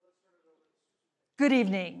Good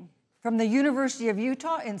evening. From the University of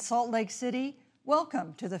Utah in Salt Lake City,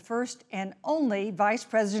 welcome to the first and only Vice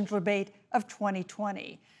Presidential Debate of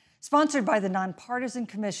 2020, sponsored by the Nonpartisan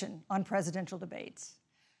Commission on Presidential Debates.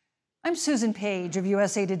 I'm Susan Page of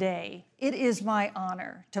USA Today. It is my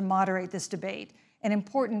honor to moderate this debate, an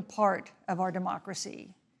important part of our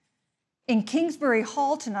democracy. In Kingsbury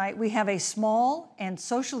Hall tonight, we have a small and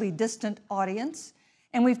socially distant audience,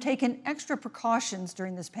 and we've taken extra precautions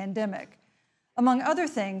during this pandemic. Among other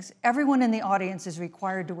things, everyone in the audience is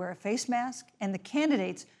required to wear a face mask, and the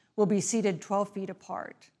candidates will be seated 12 feet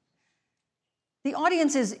apart. The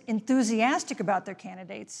audience is enthusiastic about their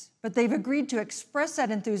candidates, but they've agreed to express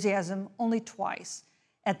that enthusiasm only twice,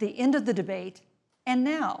 at the end of the debate and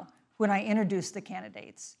now when I introduce the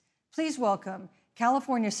candidates. Please welcome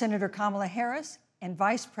California Senator Kamala Harris and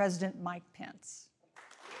Vice President Mike Pence.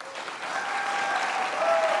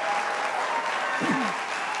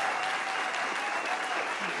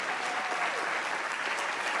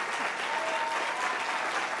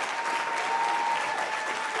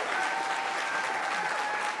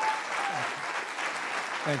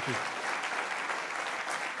 Thank you.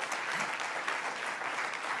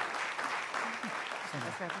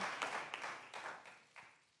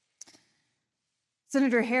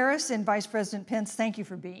 Senator Harris and Vice President Pence, thank you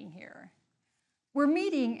for being here. We're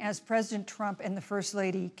meeting as President Trump and the First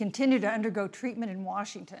Lady continue to undergo treatment in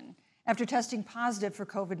Washington after testing positive for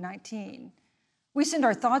COVID-19. We send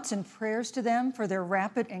our thoughts and prayers to them for their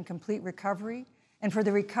rapid and complete recovery and for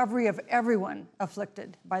the recovery of everyone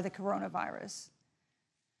afflicted by the coronavirus.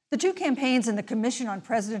 The two campaigns and the Commission on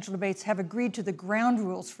Presidential Debates have agreed to the ground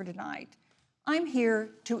rules for tonight. I'm here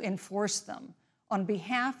to enforce them on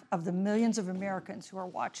behalf of the millions of Americans who are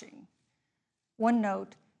watching. One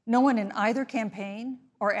note, no one in either campaign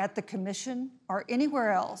or at the Commission or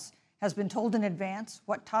anywhere else has been told in advance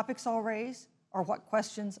what topics I'll raise or what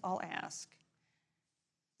questions I'll ask.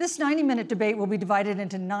 This 90-minute debate will be divided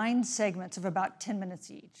into 9 segments of about 10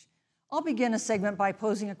 minutes each. I'll begin a segment by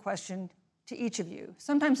posing a question to each of you,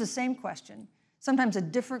 sometimes the same question, sometimes a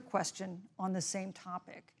different question on the same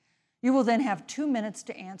topic. You will then have 2 minutes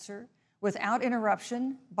to answer without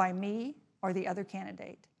interruption by me or the other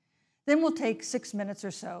candidate. Then we'll take 6 minutes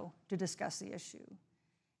or so to discuss the issue.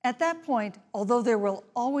 At that point, although there will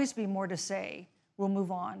always be more to say, we'll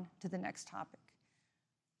move on to the next topic.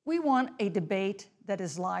 We want a debate that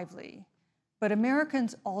is lively, but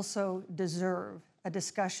Americans also deserve a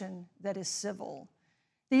discussion that is civil.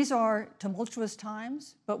 These are tumultuous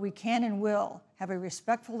times, but we can and will have a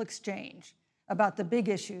respectful exchange about the big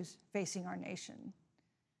issues facing our nation.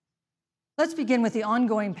 Let's begin with the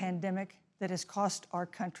ongoing pandemic that has cost our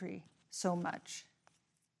country so much.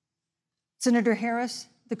 Senator Harris,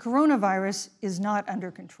 the coronavirus is not under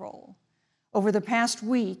control. Over the past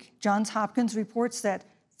week, Johns Hopkins reports that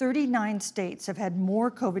 39 states have had more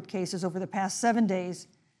COVID cases over the past 7 days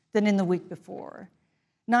than in the week before.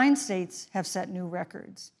 9 states have set new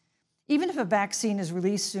records. Even if a vaccine is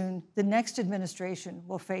released soon, the next administration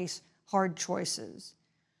will face hard choices.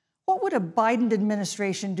 What would a Biden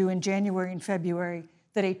administration do in January and February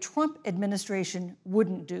that a Trump administration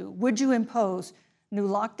wouldn't do? Would you impose new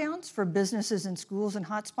lockdowns for businesses and schools and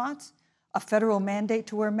hotspots? A federal mandate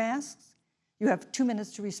to wear masks? You have 2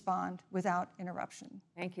 minutes to respond without interruption.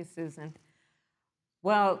 Thank you, Susan.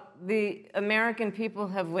 Well, the American people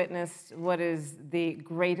have witnessed what is the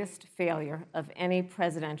greatest failure of any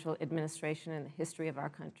presidential administration in the history of our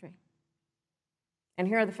country. And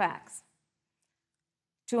here are the facts.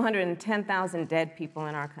 210,000 dead people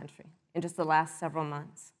in our country in just the last several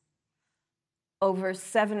months. Over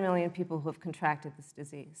 7 million people who have contracted this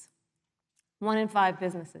disease. 1 in 5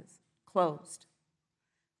 businesses closed.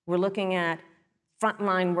 We're looking at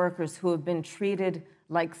frontline workers who have been treated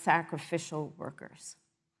like sacrificial workers.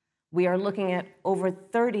 We are looking at over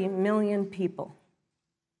 30 million people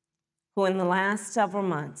who in the last several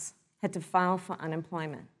months had to file for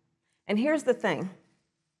unemployment. And here's the thing.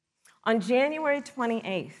 On January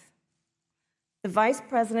 28th, the Vice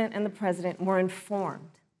President and the President were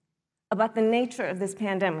informed about the nature of this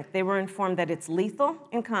pandemic. They were informed that it's lethal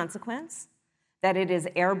in consequence, that it is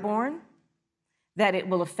airborne, that it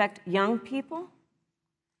will affect young people,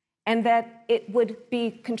 and that it would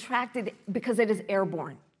be contracted because it is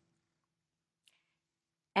airborne.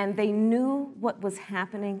 And they knew what was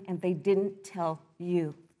happening, and they didn't tell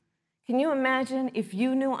you. Can you imagine if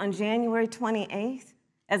you knew on January 28th,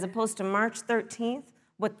 as opposed to March 13th,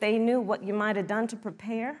 what they knew, what you might have done to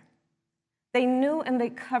prepare? They knew, and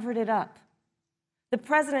they covered it up. The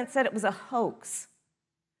president said it was a hoax.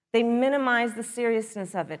 They minimize the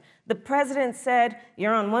seriousness of it. The president said,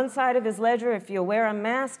 you're on one side of his ledger if you wear a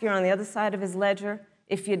mask, you're on the other side of his ledger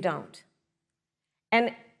if you don't.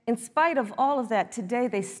 And in spite of all of that, today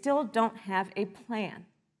they still don't have a plan.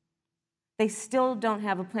 They still don't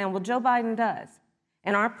have a plan. Well, Joe Biden does.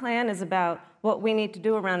 And our plan is about what we need to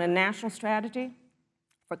do around a national strategy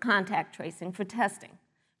for contact tracing, for testing,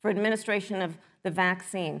 for administration of the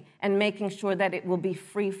vaccine, and making sure that it will be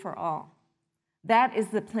free for all. That is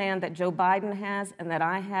the plan that Joe Biden has and that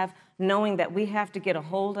I have, knowing that we have to get a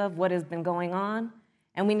hold of what has been going on,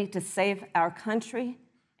 and we need to save our country.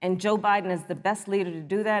 And Joe Biden is the best leader to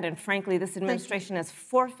do that, and frankly, this administration has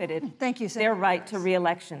forfeited their right to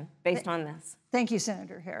re-election based on this. Thank you,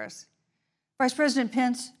 Senator Harris. Vice President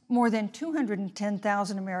Pence, more than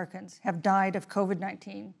 210,000 Americans have died of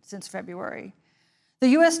COVID-19 since February. The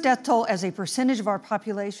U.S. death toll as a percentage of our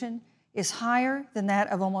population is higher than that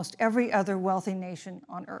of almost every other wealthy nation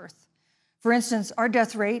on earth. For instance, our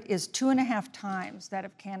death rate is 2.5 times that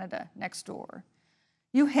of Canada next door.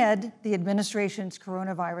 You head the administration's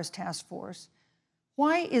coronavirus task force.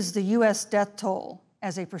 Why is the U.S. death toll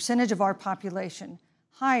as a percentage of our population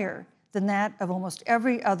higher than that of almost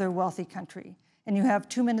every other wealthy country? And you have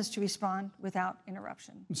 2 minutes to respond without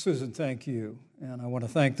interruption. Susan, thank you. And I want to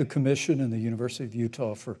thank the Commission and the University of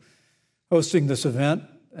Utah for hosting this event.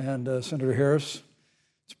 And Senator Harris,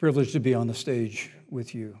 it's a privilege to be on the stage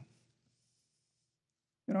with you.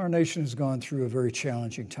 And our nation has gone through a very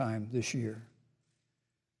challenging time this year.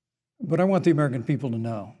 But I want the American people to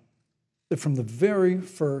know that from the very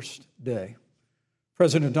first day,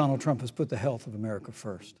 President Donald Trump has put the health of America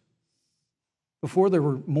first. Before there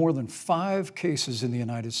were more than 5 cases in the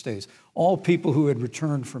United States, all people who had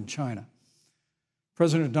returned from China,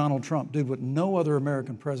 President Donald Trump did what no other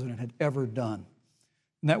American president had ever done.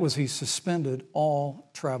 And that was he suspended all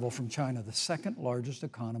travel from China, the second largest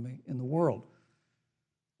economy in the world.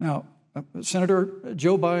 Now, Senator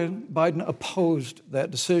Joe Biden opposed that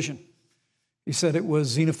decision. He said it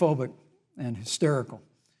was xenophobic and hysterical.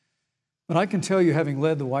 But I can tell you, having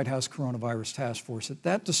led the White House Coronavirus Task Force, that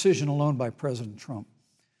that decision alone by President Trump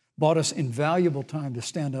bought us invaluable time to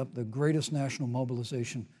stand up the greatest national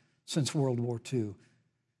mobilization since World War II.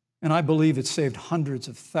 And I believe it saved hundreds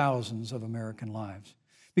of thousands of American lives.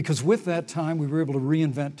 Because with that time, we were able to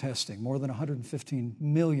reinvent testing. More than 115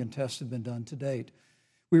 million tests have been done to date.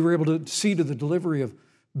 We were able to see to the delivery of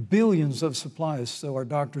billions of supplies so our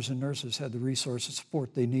doctors and nurses had the resource and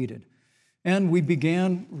support they needed. And we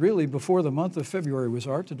began, really, before the month of February was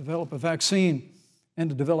out, to develop a vaccine and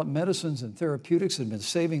to develop medicines and therapeutics that have been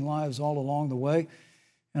saving lives all along the way.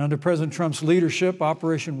 And under President Trump's leadership,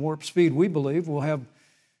 Operation Warp Speed, we believe we'll have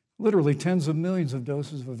literally tens of millions of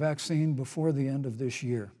doses of a vaccine before the end of this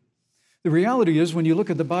year. The reality is, when you look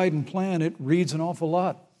at the Biden plan, it reads an awful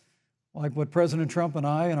lot like what President Trump and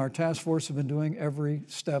I and our task force have been doing every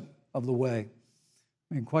step of the way.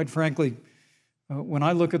 I mean, quite frankly, when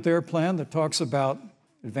I look at their plan that talks about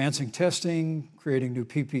advancing testing, creating new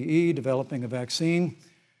PPE, developing a vaccine,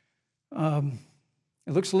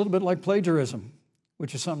 it looks a little bit like plagiarism,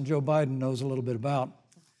 which is something Joe Biden knows a little bit about.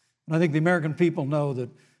 And I think the American people know that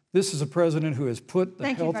this is a president who has put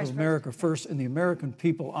the health of America first, and the American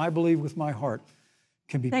people, I believe with my heart,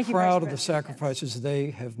 can be proud of the sacrifices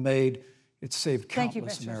they have made. It's saved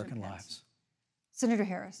countless American lives. Senator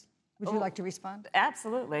Harris, would you like to respond?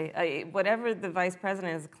 Absolutely. Whatever the vice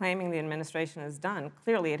president is claiming the administration has done,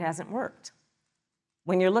 clearly it hasn't worked.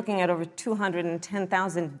 When you're looking at over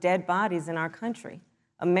 210,000 dead bodies in our country,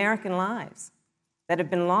 American lives that have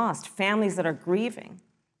been lost, families that are grieving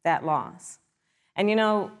that loss. And you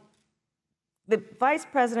know, the vice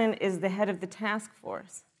president is the head of the task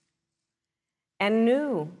force and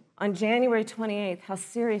knew on January 28th how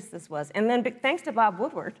serious this was. And then thanks to Bob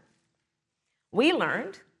Woodward, we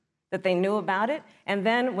learned that they knew about it. And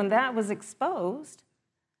then when that was exposed,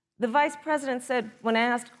 the vice president said, when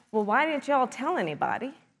asked, well, why didn't y'all tell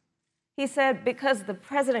anybody? He said, because the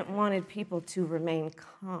president wanted people to remain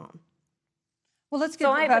calm. Well, let's get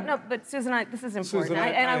no, but Susan, this is important. Susan,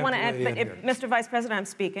 I want to add, but here. Mr. Vice President, I'm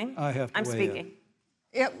speaking. I'm speaking.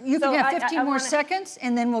 Yeah, you can have 15 more seconds,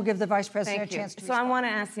 and then we'll give the Vice President a chance to respond. So I want to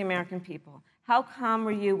ask the American people, how calm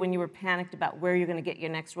were you when you were panicked about where you're going to get your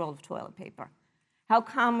next roll of toilet paper? How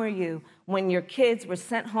calm were you when your kids were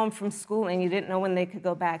sent home from school and you didn't know when they could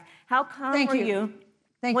go back? How calm were you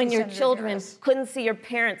when your children couldn't see your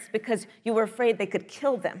parents because you were afraid they could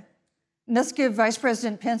kill them? Let's give Vice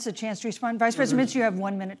President Pence a chance to respond. Vice President Pence, you have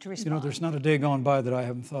 1 minute to respond. You know, there's not a day gone by that I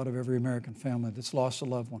haven't thought of every American family that's lost a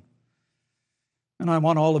loved one. And I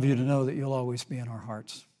want all of you to know that you'll always be in our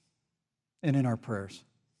hearts and in our prayers.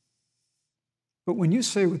 But when you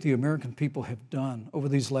say what the American people have done over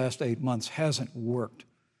these last 8 months hasn't worked,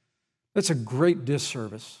 that's a great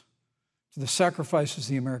disservice to the sacrifices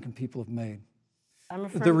the American people have made.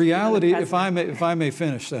 The reality, if I may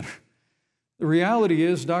finish, Senator, the reality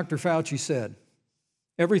is Dr. Fauci said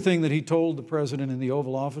everything that he told the president in the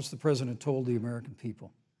Oval Office, the president told the American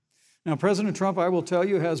people. Now, President Trump, I will tell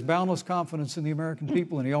you, has boundless confidence in the American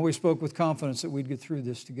people, and he always spoke with confidence that we'd get through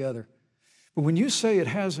this together. But when you say it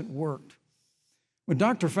hasn't worked, when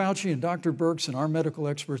Dr. Fauci and Dr. Birx and our medical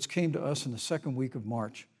experts came to us in the second week of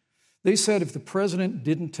March, they said if the president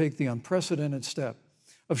didn't take the unprecedented step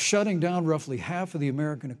of shutting down roughly half of the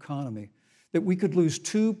American economy, that we could lose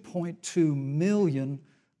 2.2 million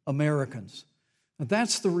Americans. Now,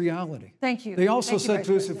 that's the reality. Thank you. They also Thank you, said Vice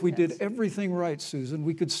to us, President if we Pence. did everything right, Susan,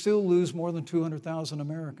 we could still lose more than 200,000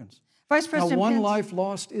 Americans. Vice President Now, one Pence, life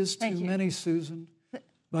lost is Thank too you. many, Susan.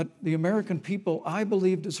 But the American people, I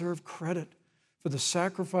believe, deserve credit for the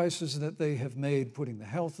sacrifices that they have made, putting the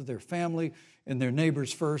health of their family and their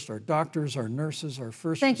neighbors first, our doctors, our nurses, our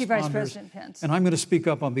first responders. Thank you, Vice President Pence. And I'm going to speak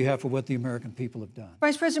up on behalf of what the American people have done.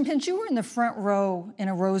 Vice President Pence, you were in the front row in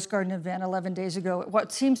a Rose Garden event 11 days ago at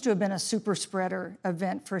what seems to have been a super spreader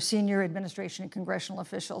event for senior administration and congressional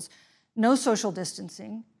officials. No social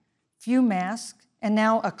distancing, few masks, and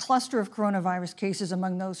now a cluster of coronavirus cases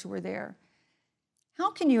among those who were there.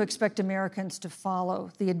 How can you expect Americans to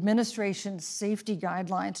follow the administration's safety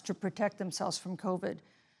guidelines to protect themselves from COVID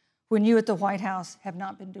when you at the White House have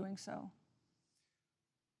not been doing so?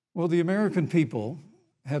 Well, the American people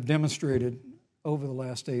have demonstrated over the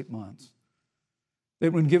last 8 months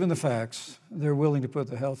that when given the facts, they're willing to put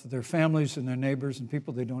the health of their families and their neighbors and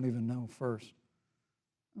people they don't even know first.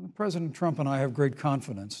 And President Trump and I have great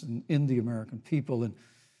confidence in the American people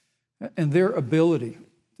and their ability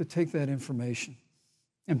to take that information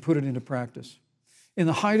and put it into practice. In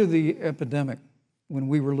the height of the epidemic, when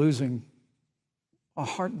we were losing a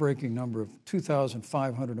heartbreaking number of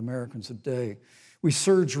 2,500 Americans a day, we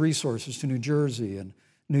surged resources to New Jersey and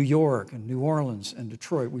New York and New Orleans and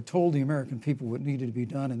Detroit. We told the American people what needed to be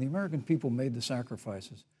done, and the American people made the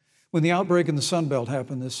sacrifices. When the outbreak in the Sun Belt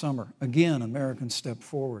happened this summer, again, Americans stepped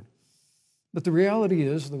forward. But the reality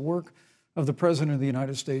is the work of the President of the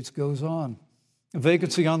United States goes on. A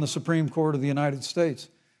vacancy on the Supreme Court of the United States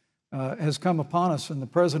has come upon us, and the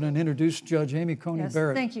President introduced Judge Amy Coney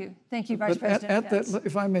Barrett. Thank you, Vice President At Pence. that,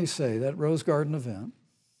 if I may say, that Rose Garden event,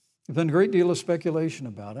 there's been a great deal of speculation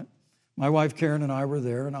about it. My wife Karen and I were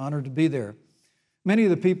there and honored to be there. Many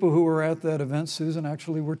of the people who were at that event, Susan,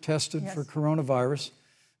 actually were tested for coronavirus,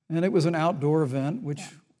 and it was an outdoor event, which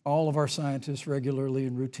all of our scientists regularly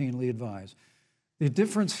and routinely advise. The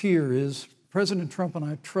difference here is President Trump and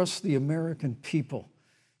I trust the American people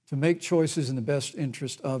to make choices in the best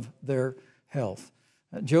interest of their health.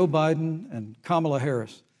 Joe Biden and Kamala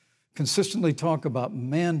Harris consistently talk about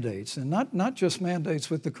mandates, and not just mandates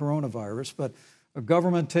with the coronavirus, but a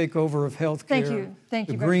government takeover of health care, Thank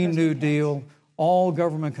you, the Green New Deal, all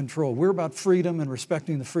government control. We're about freedom and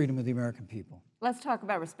respecting the freedom of the American people. Let's talk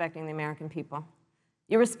about respecting the American people.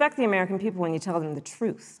 You respect the American people when you tell them the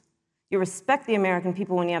truth. You respect the American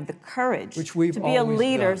people when you have the courage Which we've to be a always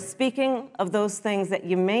leader done. speaking of those things that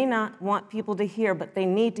you may not want people to hear, but they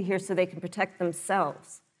need to hear so they can protect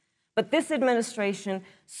themselves. But this administration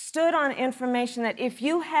stood on information that if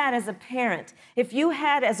you had as a parent, if you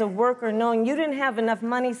had as a worker knowing you didn't have enough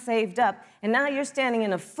money saved up, and now you're standing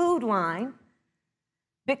in a food line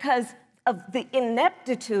because of the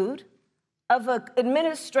ineptitude of an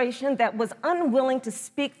administration that was unwilling to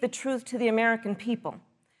speak the truth to the American people.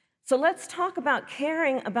 So let's talk about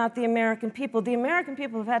caring about the American people. The American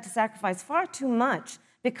people have had to sacrifice far too much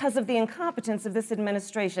because of the incompetence of this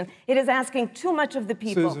administration. It is asking too much of the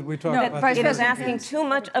people. Susan, we talked about Vice It is President asking Pence. too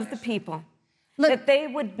much of the people. That they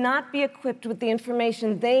would not be equipped with the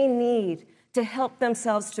information they need to help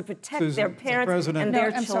themselves to protect Susan, their parents President- and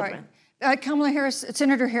their I'm children. sorry. Kamala Harris,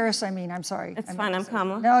 Senator Harris, I'm sorry. It's fine, I'm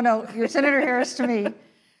Kamala. No, you're Senator Harris to me.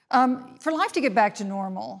 For life to get back to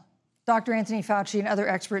normal, Dr. Anthony Fauci and other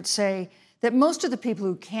experts say that most of the people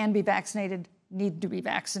who can be vaccinated need to be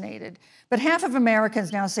vaccinated. But half of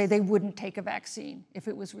Americans now say they wouldn't take a vaccine if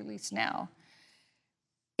it was released now.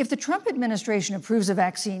 If the Trump administration approves a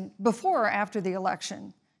vaccine before or after the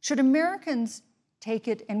election, should Americans take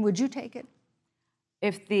it, and would you take it?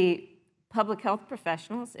 If the public health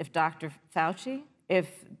professionals, if Dr. Fauci,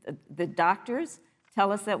 if the doctors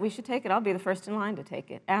tell us that we should take it, I'll be the first in line to take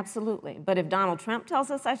it, absolutely. But if Donald Trump tells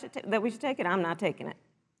us that we should take it, I'm not taking it.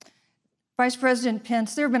 Vice President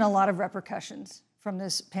Pence, there have been a lot of repercussions from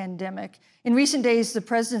this pandemic. In recent days, the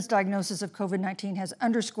president's diagnosis of COVID-19 has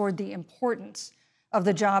underscored the importance of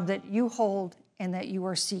the job that you hold and that you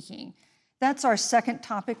are seeking. That's our second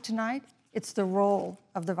topic tonight. It's the role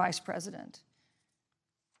of the vice president.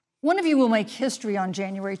 One of you will make history on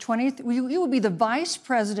January 20th. You will be the vice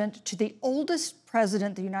president to the oldest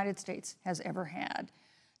president the United States has ever had.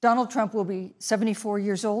 Donald Trump will be 74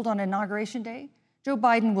 years old on Inauguration Day. Joe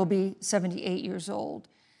Biden will be 78 years old.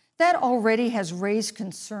 That already has raised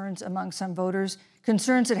concerns among some voters,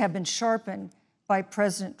 concerns that have been sharpened by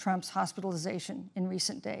President Trump's hospitalization in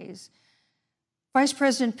recent days. Vice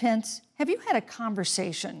President Pence, have you had a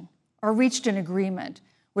conversation or reached an agreement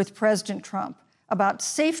with President Trump about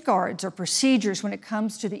safeguards or procedures when it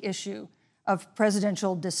comes to the issue of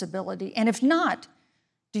presidential disability? And if not,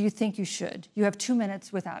 do you think you should? You have 2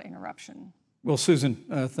 minutes without interruption. Well, Susan,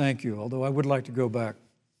 thank you, although I would like to go back.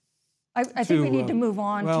 I think we need to move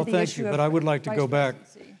on to the issue of Well, thank you, but I would like to go back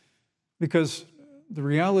because the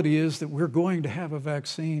reality is that we're going to have a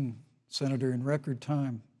vaccine, Senator, in record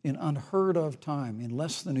time, in unheard of time, in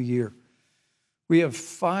less than a year. We have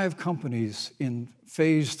 5 companies in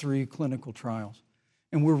phase 3 clinical trials,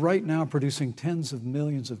 and we're right now producing tens of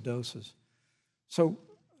millions of doses. So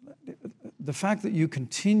the fact that you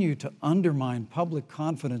continue to undermine public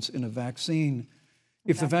confidence in a vaccine,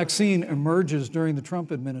 if the vaccine emerges during the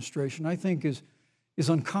Trump administration, I think is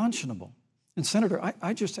unconscionable. And Senator,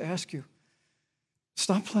 I just ask you,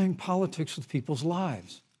 stop playing politics with people's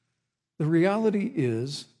lives. The reality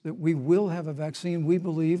is that we will have a vaccine, we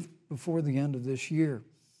believe, before the end of this year.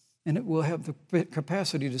 And it will have the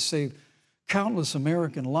capacity to save countless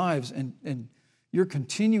American lives. And your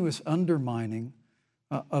continuous undermining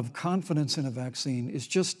of confidence in a vaccine is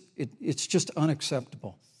it's just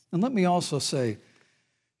unacceptable. And let me also say,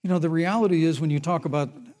 you know, the reality is when you talk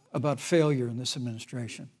about failure in this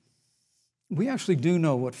administration, we actually do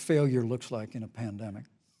know what failure looks like in a pandemic.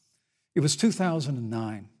 It was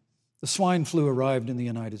 2009. The swine flu arrived in the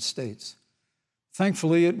United States.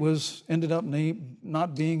 Thankfully, it ended up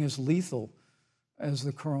not being as lethal as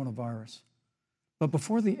the coronavirus. But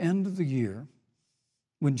before the end of the year,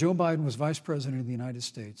 when Joe Biden was vice president of the United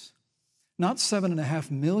States, not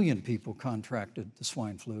 7.5 million people contracted the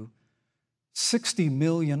swine flu. 60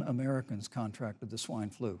 million Americans contracted the swine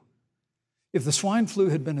flu. If the swine flu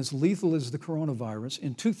had been as lethal as the coronavirus,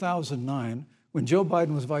 in 2009, when Joe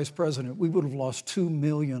Biden was vice president, we would have lost 2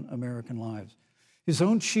 million American lives. His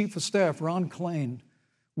own chief of staff, Ron Klain,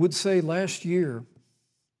 would say last year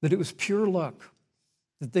that it was pure luck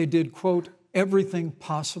that they did, quote, everything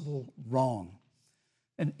possible wrong.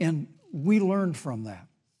 And we learned from that.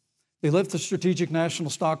 They left the strategic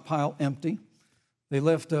national stockpile empty. They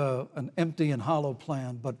left an empty and hollow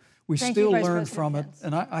plan, but we still learned from it.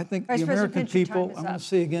 And I think the American people, I'm going to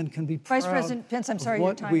say again, can be proud of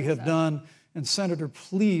what we have done. And Senator,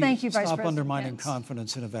 please stop undermining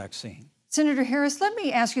confidence in a vaccine. Senator Harris, let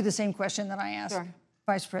me ask you the same question that I asked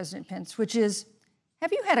Vice President Pence, which is,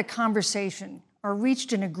 have you had a conversation or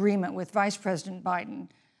reached an agreement with Vice President Biden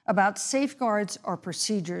about safeguards or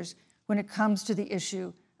procedures when it comes to the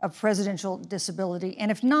issue of presidential disability?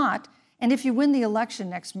 And if not, and if you win the election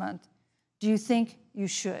next month, do you think you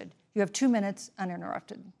should? You have 2 minutes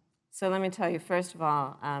uninterrupted. So let me tell you, first of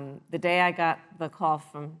all, the day I got the call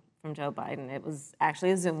from Joe Biden, it was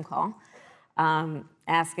actually a Zoom call,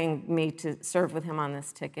 asking me to serve with him on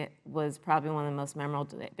this ticket was probably one of the most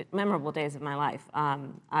memorable days of my life. I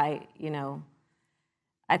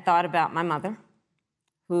thought about my mother,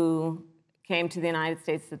 who came to the United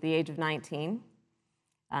States at the age of 19,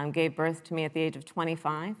 gave birth to me at the age of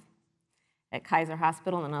 25 at Kaiser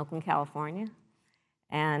Hospital in Oakland, California.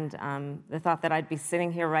 And the thought that I'd be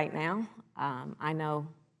sitting here right now, I know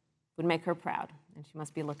would make her proud, and she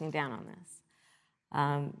must be looking down on this.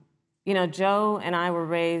 Joe and I were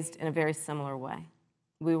raised in a very similar way.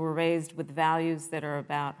 We were raised with values that are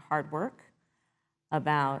about hard work,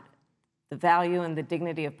 about the value and the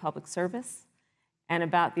dignity of public service, and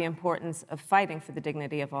about the importance of fighting for the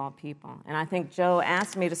dignity of all people. And I think Joe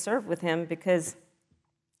asked me to serve with him because,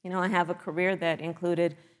 I have a career that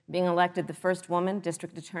included being elected the first woman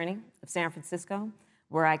district attorney of San Francisco,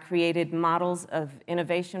 where I created models of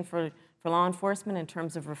innovation for law enforcement in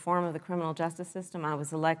terms of reform of the criminal justice system. I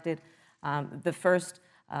was elected the first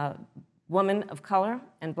woman of color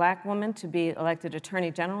and black woman to be elected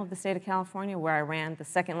Attorney General of the state of California, where I ran the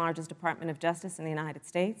second largest Department of Justice in the United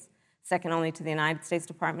States, second only to the United States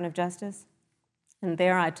Department of Justice. And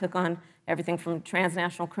there I took on everything from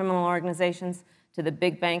transnational criminal organizations to the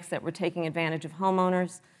big banks that were taking advantage of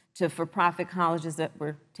homeowners, to for-profit colleges that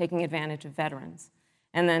were taking advantage of veterans.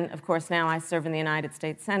 And then, of course, now I serve in the United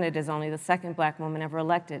States Senate as only the second black woman ever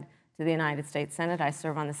elected to the United States Senate. I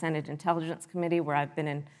serve on the Senate Intelligence Committee, where I've been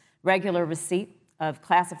in regular receipt of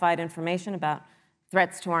classified information about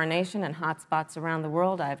threats to our nation and hotspots around the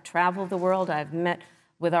world. I've traveled the world. I've met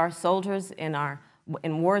with our soldiers in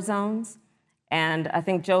war zones. And I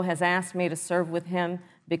think Joe has asked me to serve with him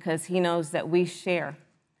because he knows that we share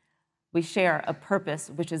a purpose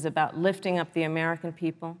which is about lifting up the American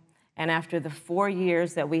people. And after the 4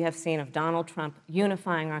 years that we have seen of Donald Trump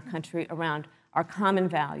unifying our country around our common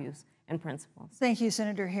values and principles. Thank you,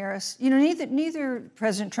 Senator Harris. You know, neither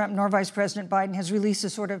President Trump nor Vice President Biden has released a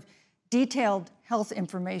sort of detailed health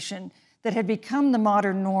information that had become the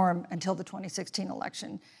modern norm until the 2016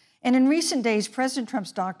 election. And in recent days, President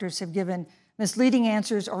Trump's doctors have given misleading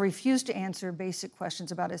answers or refused to answer basic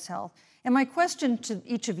questions about his health. And my question to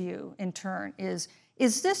each of you in turn is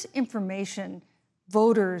this information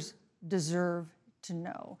voters deserve to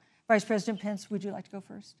know? Vice President Pence, would you like to go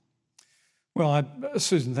first? Well,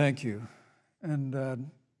 Susan, thank you. And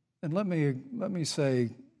let me say,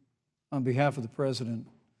 on behalf of the President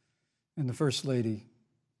and the First Lady,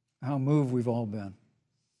 how moved we've all been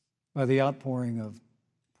by the outpouring of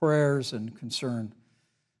prayers and concern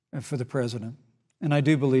for the President. And I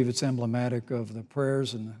do believe it's emblematic of the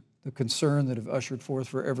prayers and the concern that have ushered forth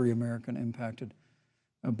for every American impacted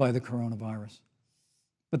by the coronavirus.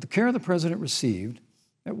 But the care the President received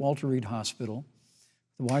at Walter Reed Hospital,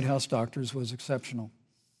 the White House doctors, was exceptional.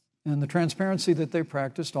 And the transparency that they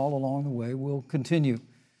practiced all along the way will continue.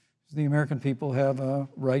 The American people have a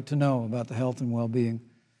right to know about the health and well-being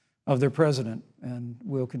of their President, and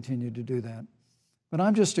will continue to do that. But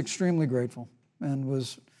I'm just extremely grateful and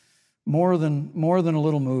was more than a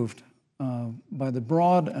little moved by the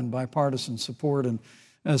broad and bipartisan support. And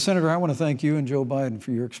Senator, I want to thank you and Joe Biden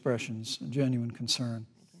for your expressions, genuine concern.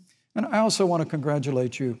 And I also want to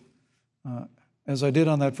congratulate you, as I did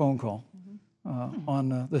on that phone call,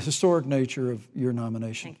 on the historic nature of your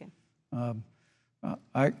nomination. Thank you.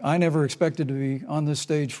 I never expected to be on this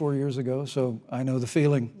stage 4 years ago, so I know the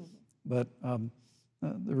feeling. But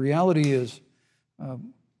the reality is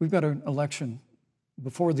we've got an election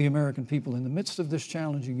before the American people in the midst of this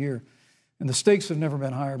challenging year. And the stakes have never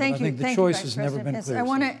been higher, but I think the choice has never been clearer. I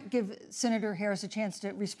want to give Senator Harris a chance to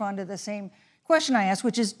respond to the same question I asked,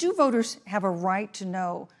 which is, do voters have a right to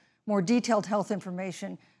know more detailed health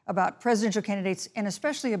information about presidential candidates and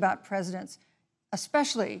especially about presidents,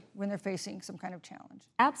 especially when they're facing some kind of challenge?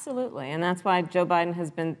 Absolutely, and that's why Joe Biden has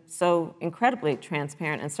been so incredibly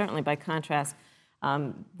transparent, and certainly by contrast,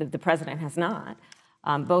 the president has not,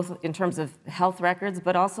 both in terms of health records,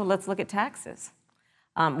 but also let's look at taxes.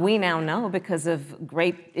 We now know, because of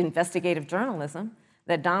great investigative journalism,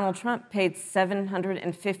 that Donald Trump paid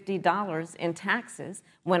 $750 in taxes.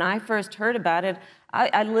 When I first heard about it,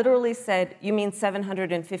 I literally said, "You mean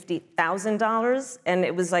 $750,000? And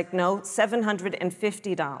it was like, no,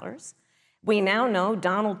 $750. We now know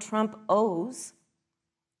Donald Trump owes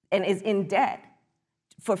and is in debt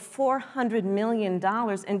for $400 million.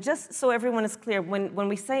 And just so everyone is clear, when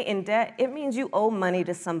we say in debt, it means you owe money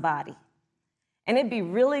to somebody. And it'd be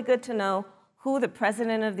really good to know who the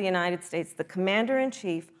President of the United States, the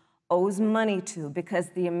Commander-in-Chief, owes money to,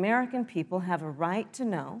 because the American people have a right to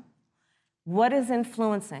know what is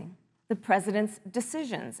influencing the President's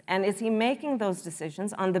decisions. And is he making those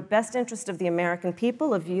decisions on the best interest of the American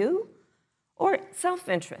people, of you, or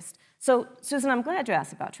self-interest? So, Susan, I'm glad you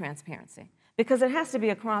asked about transparency, because it has to be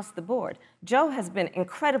across the board. Joe has been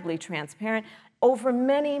incredibly transparent over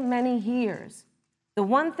many, many years. The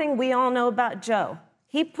one thing we all know about Joe,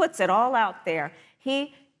 he puts it all out there.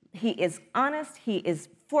 He is honest, he is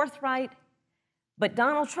forthright. But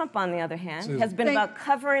Donald Trump, on the other hand, has been about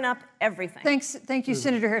covering up everything. Thank you,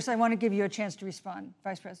 Senator Harris. I want to give you a chance to respond,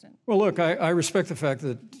 Vice President. Well, look, I respect the fact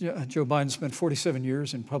that Joe Biden spent 47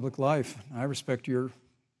 years in public life. I respect your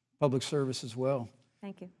public service as well.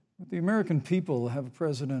 Thank you. But the American people have a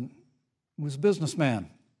president who's a businessman,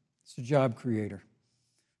 he's a job creator,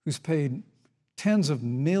 who's paid tens of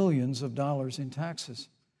millions of dollars in taxes,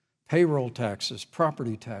 payroll taxes,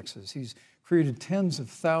 property taxes. He's created tens of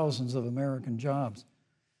thousands of American jobs.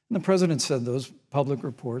 And the president said those public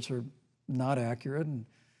reports are not accurate. And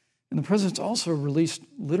the president's also released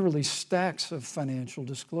literally stacks of financial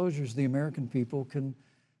disclosures the American people can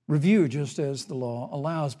review just as the law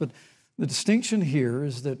allows. But the distinction here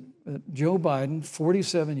is that Joe Biden,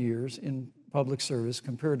 47 years in public service,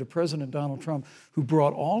 compared to President Donald Trump, who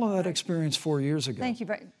brought all of that experience 4 years ago. Thank you,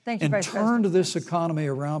 Vice President. And turned this economy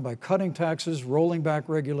around by cutting taxes, rolling back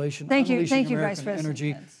regulation, unleashing American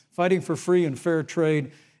energy, fighting for free and fair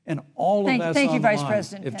trade, and all of that's on the line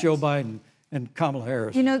if Joe Biden and Kamala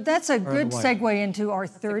Harris. You know, that's a good segue into our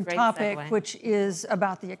third topic, which is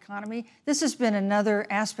about the economy. This has been another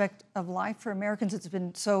aspect of life for Americans that's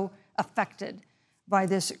been so affected by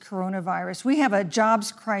this coronavirus. We have a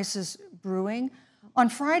jobs crisis brewing. On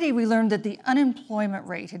Friday, we learned that the unemployment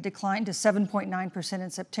rate had declined to 7.9% in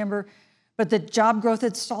September, but the job growth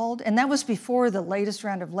had stalled, and that was before the latest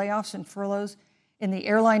round of layoffs and furloughs in the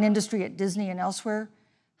airline industry at Disney and elsewhere.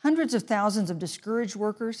 Hundreds of thousands of discouraged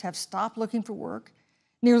workers have stopped looking for work.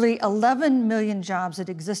 Nearly 11 million jobs that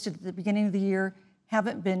existed at the beginning of the year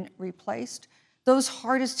haven't been replaced. Those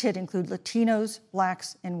hardest hit include Latinos,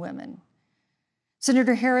 Blacks, and women.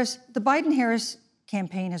 Senator Harris, the Biden-Harris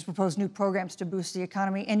campaign has proposed new programs to boost the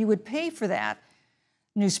economy, and you would pay for that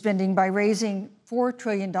new spending by raising $4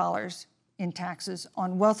 trillion in taxes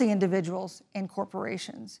on wealthy individuals and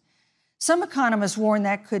corporations. Some economists warn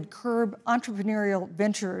that could curb entrepreneurial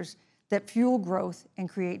ventures that fuel growth and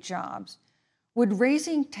create jobs. Would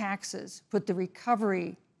raising taxes put the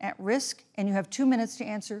recovery at risk? And you have 2 minutes to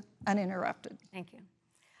answer uninterrupted. Thank you.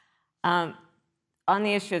 On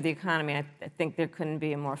the issue of the economy, I think there couldn't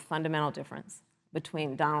be a more fundamental difference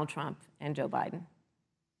between Donald Trump and Joe Biden.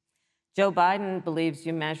 Joe Biden believes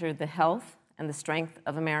you measure the health and the strength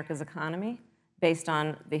of America's economy based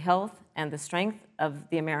on the health and the strength of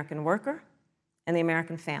the American worker and the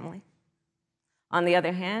American family. On the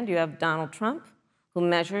other hand, you have Donald Trump, who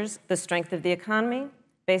measures the strength of the economy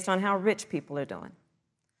based on how rich people are doing,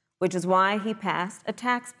 which is why he passed a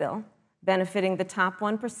tax bill benefiting the top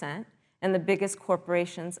 1% and the biggest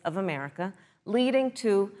corporations of America, leading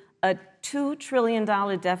to a $2 trillion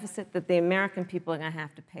deficit that the American people are going to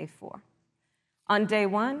have to pay for. On day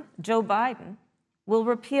one, Joe Biden will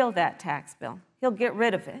repeal that tax bill. He'll get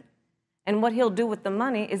rid of it. And what he'll do with the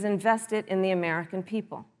money is invest it in the American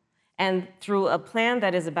people. And through a plan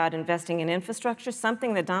that is about investing in infrastructure,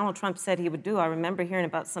 something that Donald Trump said he would do. I remember hearing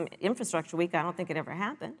about some infrastructure week. I don't think it ever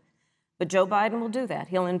happened. But Joe Biden will do that.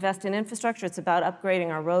 He'll invest in infrastructure. It's about upgrading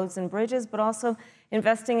our roads and bridges, but also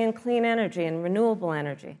investing in clean energy and renewable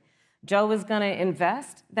energy. Joe is going to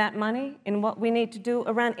invest that money in what we need to do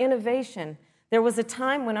around innovation. There was a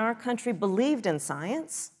time when our country believed in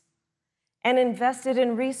science and invested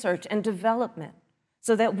in research and development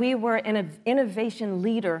so that we were an innovation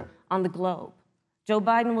leader on the globe. Joe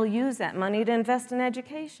Biden will use that money to invest in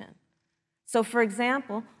education. So, for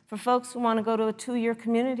example, for folks who want to go to a 2-year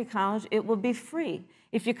community college, it will be free.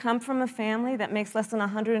 If you come from a family that makes less than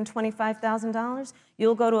 $125,000,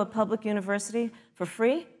 you'll go to a public university for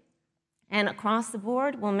free. And across the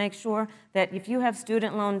board, we'll make sure that if you have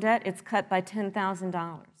student loan debt, it's cut by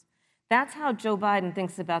 $10,000. That's how Joe Biden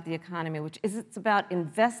thinks about the economy, which is it's about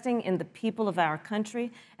investing in the people of our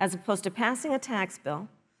country as opposed to passing a tax bill,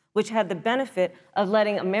 which had the benefit of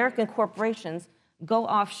letting American corporations go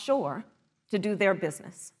offshore to do their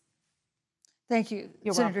business. Thank you,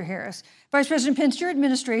 You're Senator welcome. Harris. Vice President Pence, your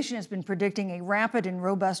administration has been predicting a rapid and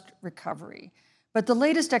robust recovery, but the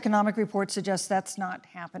latest economic report suggests that's not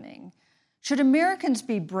happening. Should Americans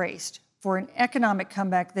be braced for an economic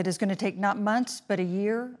comeback that is going to take not months, but a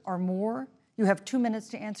year or more? You have 2 minutes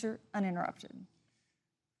to answer uninterrupted.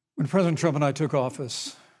 When President Trump and I took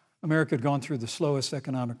office, America had gone through the slowest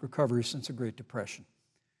economic recovery since the Great Depression.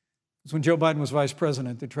 Because when Joe Biden was vice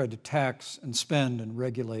president, they tried to tax and spend and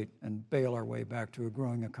regulate and bail our way back to a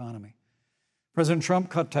growing economy. President Trump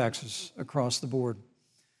cut taxes across the board.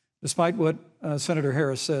 Despite what Senator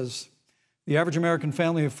Harris says, the average American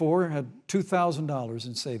family of 4 had $2,000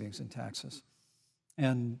 in savings in taxes.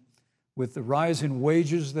 And with the rise in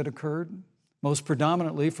wages that occurred, most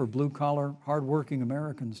predominantly for blue-collar, hardworking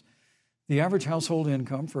Americans, the average household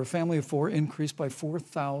income for a family of 4 increased by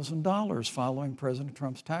 $4,000 following President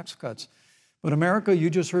Trump's tax cuts. But America, you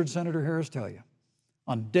just heard Senator Harris tell you,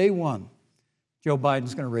 on day one, Joe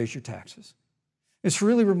Biden's going to raise your taxes. It's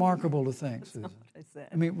really remarkable to think, Susan.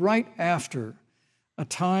 I mean, right after a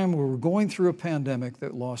time where we're going through a pandemic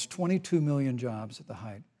that lost 22 million jobs at the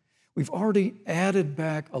height, we've already added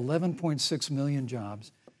back 11.6 million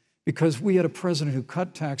jobs because we had a president who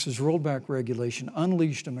cut taxes, rolled back regulation,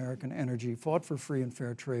 unleashed American energy, fought for free and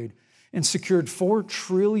fair trade, and secured $4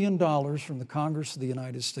 trillion from the Congress of the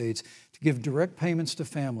United States to give direct payments to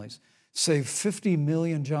families, save 50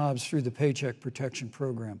 million jobs through the Paycheck Protection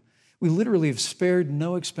Program. We literally have spared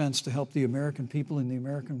no expense to help the American people and the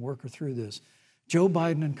American worker through this. Joe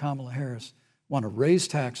Biden and Kamala Harris want to raise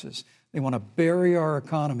taxes. They want to bury our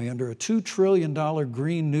economy under a $2 trillion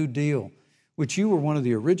Green New Deal, which you were one of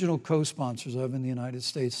the original co-sponsors of in the United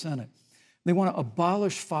States Senate. They want to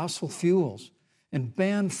abolish fossil fuels and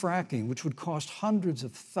ban fracking, which would cost hundreds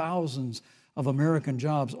of thousands of American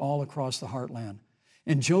jobs all across the heartland.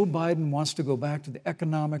 And Joe Biden wants to go back to the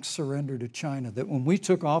economic surrender to China, that when we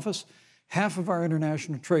took office, half of our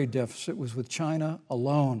international trade deficit was with China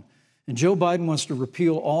alone. And Joe Biden wants to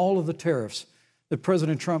repeal all of the tariffs that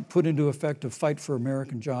President Trump put into effect to fight for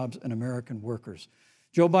American jobs and American workers.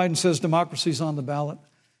 Joe Biden says democracy's on the ballot.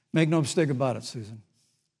 Make no mistake about it, Susan.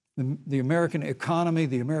 The American economy,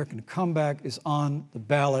 the American comeback is on the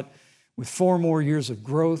ballot with 4 more years of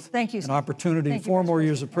growth and opportunity, 4 more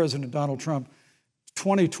years of President Donald Trump.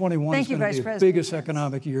 2021 is going to be the biggest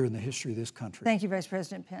economic year in the history of this country. Thank you, Vice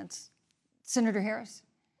President Pence. Senator Harris.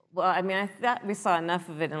 Well, I mean, I thought we saw enough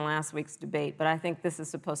of it in last week's debate, but I think this is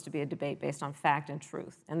supposed to be a debate based on fact and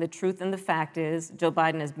truth. And the truth and the fact is Joe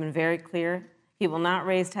Biden has been very clear. He will not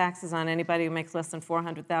raise taxes on anybody who makes less than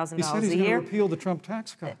 $400,000 a year. He said he's going to repeal the Trump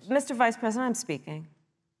tax cuts. Mr. Vice President, I'm speaking.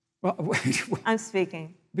 Well, wait. I'm speaking.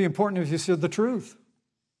 It'd be important if you said the truth.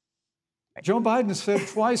 Joe Biden said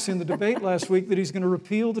twice in the debate last week that he's going to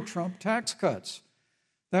repeal the Trump tax cuts.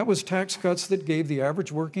 That was tax cuts that gave the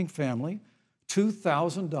average working family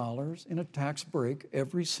 $2,000 in a tax break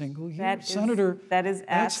every single year. Senator, that is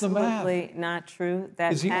absolutely not true.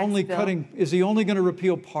 Is he only going to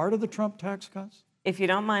repeal part of the Trump tax cuts? If you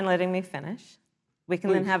don't mind letting me finish, we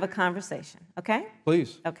can then have a conversation, okay?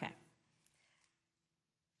 Please. Okay.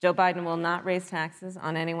 Joe Biden will not raise taxes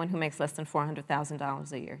on anyone who makes less than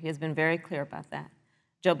 $400,000 a year. He has been very clear about that.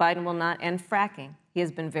 Joe Biden will not end fracking. He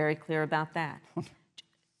has been very clear about that.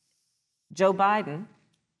 Joe Biden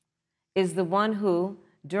is the one who,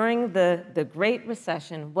 during the Great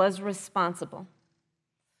Recession, was responsible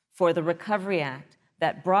for the Recovery Act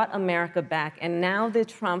that brought America back. And now the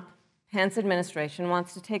Trump-Pence administration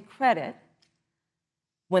wants to take credit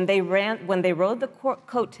when they rode the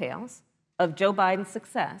coattails of Joe Biden's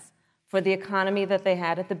success for the economy that they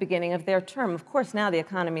had at the beginning of their term. Of course, now the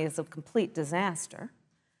economy is a complete disaster.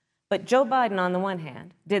 But Joe Biden, on the one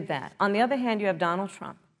hand, did that. On the other hand, you have Donald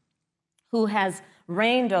Trump, who has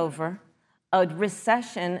reigned over a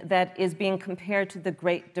recession that is being compared to the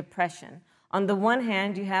Great Depression. On the one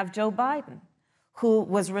hand, you have Joe Biden, who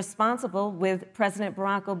was responsible with President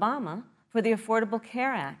Barack Obama for the Affordable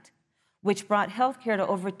Care Act, which brought health care to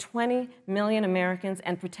over 20 million Americans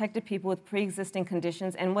and protected people with pre-existing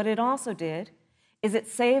conditions. And what it also did is it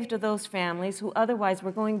saved those families who otherwise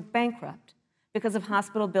were going bankrupt because of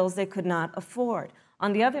hospital bills they could not afford.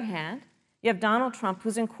 On the other hand, you have Donald Trump,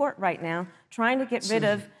 who's in court right now, trying to get rid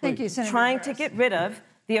of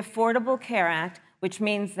the Affordable Care Act, which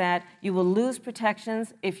means that you will lose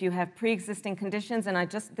protections if you have pre-existing conditions. And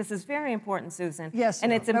this is very important, Susan. Yes,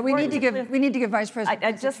 and it's but important. we need to give Vice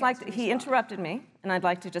President. He interrupted me, and I'd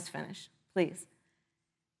like to just finish, please.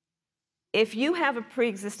 If you have a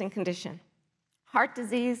pre-existing condition, heart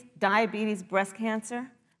disease, diabetes, breast cancer,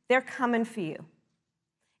 they're coming for you.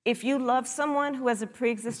 If you love someone who has a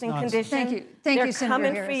pre-existing condition, they're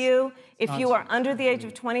coming for you. If you are under the age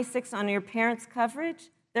of 26 on your parents' coverage,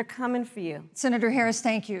 they're coming for you. Senator Harris,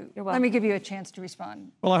 thank you. You're welcome. Let me give you a chance to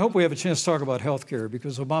respond. Well, I hope we have a chance to talk about health care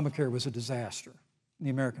because Obamacare was a disaster. The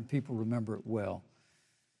American people remember it well.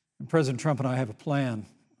 And President Trump and I have a plan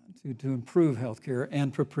to improve health care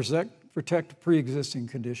and to protect pre-existing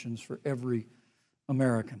conditions for every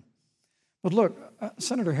American. But look,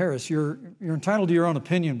 Senator Harris, you're entitled to your own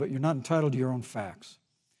opinion, but you're not entitled to your own facts.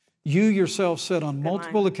 You yourself said on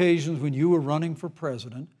multiple occasions when you were running for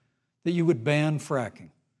president that you would ban fracking.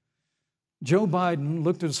 Joe Biden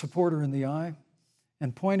looked at a supporter in the eye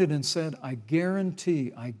and pointed and said, I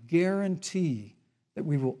guarantee that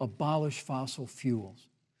we will abolish fossil fuels.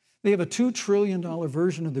 They have a $2 trillion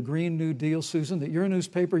version of the Green New Deal, Susan, that your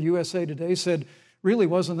newspaper, USA Today, said really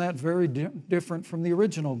wasn't that very different from the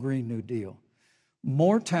original Green New Deal.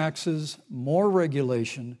 More taxes, more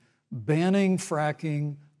regulation, banning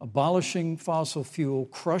fracking, abolishing fossil fuel,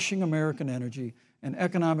 crushing American energy, and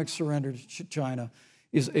economic surrender to China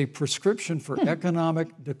is a prescription for economic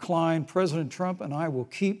decline. President Trump and I will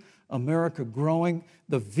keep America growing.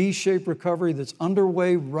 The V-shaped recovery that's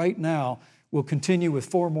underway right now will continue with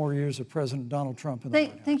 4 more years of President Donald Trump in the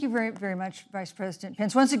White House. Thank you very, very much, Vice President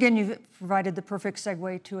Pence. Once again, you've provided the perfect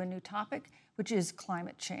segue to a new topic, which is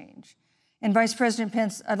climate change. And Vice President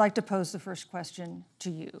Pence, I'd like to pose the first question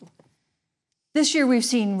to you. This year, we've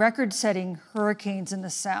seen record-setting hurricanes in the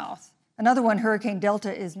South. Another one, Hurricane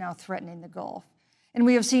Delta, is now threatening the Gulf. And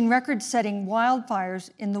we have seen record-setting wildfires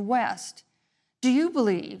in the West. Do you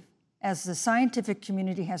believe, as the scientific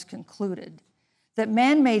community has concluded, that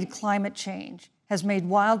man-made climate change has made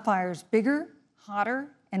wildfires bigger, hotter,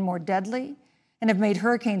 and more deadly, and have made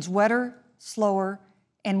hurricanes wetter, slower,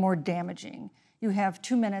 and more damaging? You have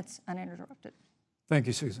 2 minutes uninterrupted. Thank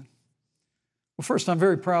you, Susan. Well, first, I'm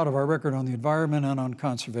very proud of our record on the environment and on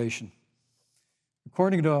conservation.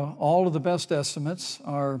 According to all of the best estimates,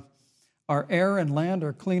 our air and land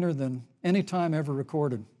are cleaner than any time ever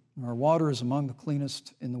recorded. Our water is among the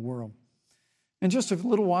cleanest in the world. And just a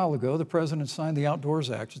little while ago, the president signed the Outdoors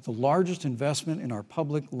Act. It's the largest investment in our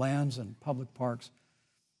public lands and public parks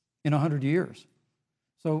in 100 years.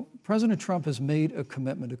 So President Trump has made a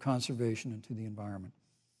commitment to conservation and to the environment.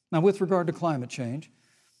 Now, with regard to climate change,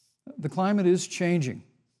 the climate is changing.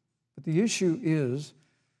 But the issue is,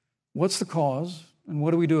 what's the cause and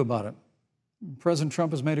what do we do about it? President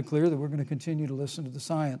Trump has made it clear that we're going to continue to listen to the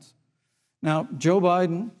science. Now, Joe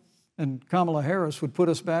Biden and Kamala Harris would put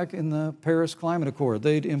us back in the Paris Climate Accord.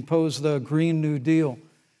 They'd impose the Green New Deal,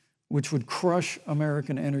 which would crush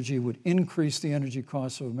American energy, would increase the energy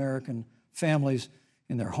costs of American families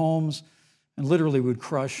in their homes, and literally would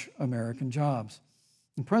crush American jobs.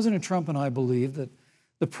 And President Trump and I believe that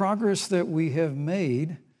the progress that we have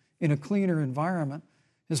made in a cleaner environment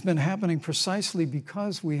has been happening precisely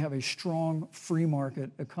because we have a strong free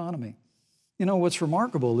market economy. You know, what's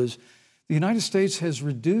remarkable is the United States has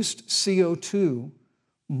reduced CO2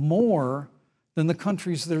 more than the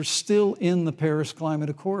countries that are still in the Paris Climate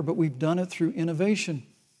Accord, but we've done it through innovation,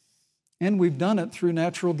 and we've done it through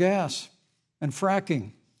natural gas and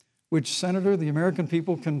fracking, which, Senator, the American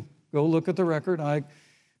people can go look at the record. I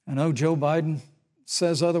know Joe Biden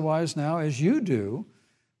says otherwise now, as you do,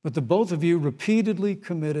 but the both of you repeatedly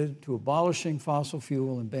committed to abolishing fossil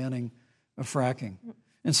fuel and banning fracking.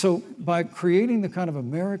 And so by creating the kind of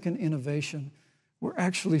American innovation, we're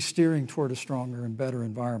actually steering toward a stronger and better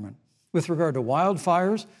environment. With regard to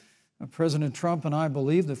wildfires, President Trump and I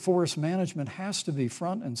believe that forest management has to be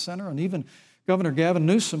front and center, and even Governor Gavin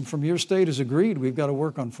Newsom from your state has agreed we've got to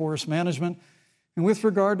work on forest management. And with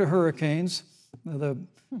regard to hurricanes, the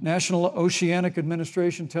National Oceanic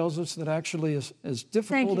Administration tells us that actually as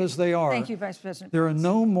difficult as they are, Thank you, Vice President. There are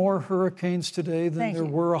no more hurricanes today than there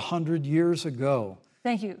were 100 years ago.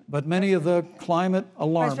 Thank you. But many of the climate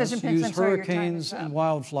alarmists use hurricanes and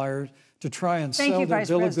wildfires to try and sell their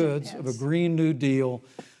bill of goods of a Green New Deal.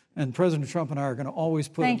 And President Trump and I are going to always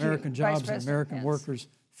put American jobs and American workers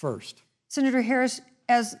first. Senator Harris,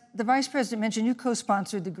 as the Vice President mentioned, you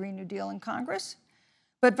co-sponsored the Green New Deal in Congress.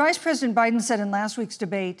 But Vice President Biden said in last week's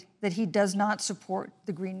debate that he does not support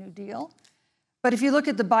the Green New Deal. But if you look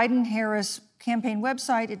at the Biden-Harris campaign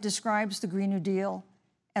website, it describes the Green New Deal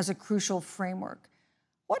as a crucial framework.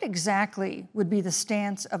 What exactly would be the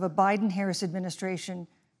stance of a Biden-Harris administration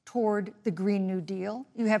toward the Green New Deal?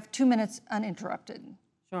 You have 2 minutes uninterrupted.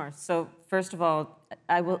 Sure. So first of all,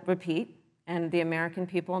 I will repeat, and the American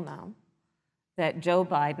people know, that Joe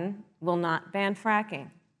Biden will not ban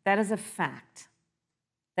fracking. That is a fact.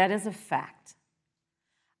 That is a fact.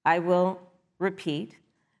 I will repeat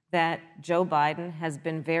that Joe Biden has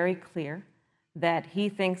been very clear that he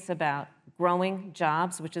thinks about growing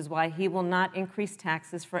jobs, which is why he will not increase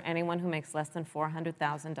taxes for anyone who makes less than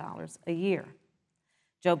 $400,000 a year.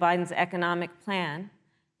 Joe Biden's economic plan,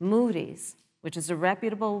 Moody's, which is a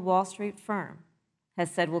reputable Wall Street firm, has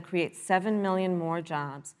said will create 7 million more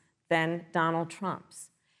jobs than Donald Trump's.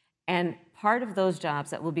 And part of those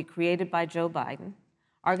jobs that will be created by Joe Biden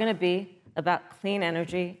are going to be about clean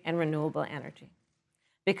energy and renewable energy.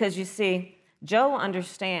 Because you see, Joe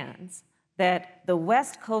understands that the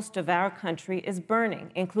west coast of our country is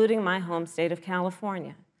burning, including my home state of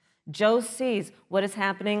California. Joe sees what is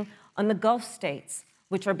happening on the Gulf states,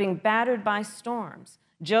 which are being battered by storms.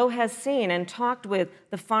 Joe has seen and talked with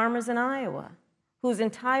the farmers in Iowa, whose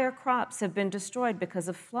entire crops have been destroyed because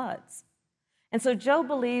of floods. And so Joe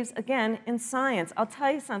believes, again, in science. I'll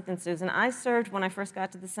tell you something, Susan. I served, when I first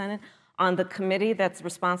got to the Senate, on the committee that's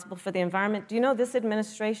responsible for the environment. Do you know this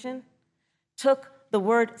administration took the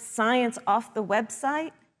word science off the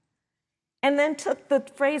website and then took the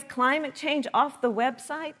phrase climate change off the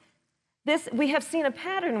website? We have seen a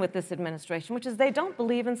pattern with this administration, which is they don't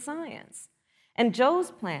believe in science. And Joe's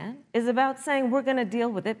plan is about saying we're going to deal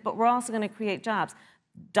with it, but we're also going to create jobs.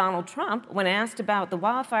 Donald Trump, when asked about the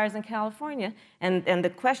wildfires in California, and the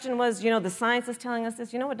question was, the science is telling us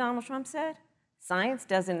this, you know what Donald Trump said? Science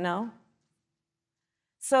doesn't know.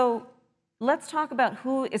 So let's talk about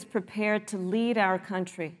who is prepared to lead our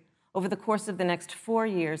country over the course of the next 4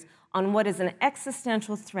 years on what is an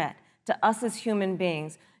existential threat to us as human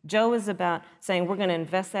beings. Joe is about saying we're going to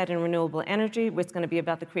invest that in renewable energy. It's going to be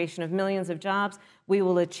about the creation of millions of jobs. We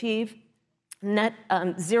will achieve net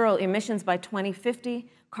zero emissions by 2050,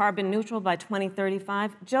 carbon neutral by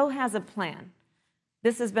 2035. Joe has a plan.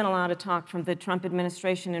 This has been a lot of talk from the Trump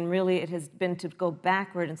administration, and really it has been to go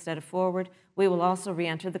backward instead of forward. We will also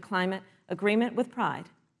re-enter the climate agreement with pride.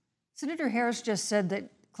 Senator Harris just said that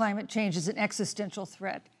climate change is an existential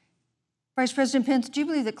threat. Vice President Pence, do you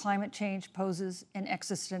believe that climate change poses an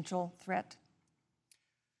existential threat?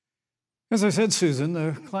 As I said, Susan,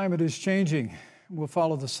 the climate is changing. We'll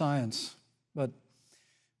follow the science. But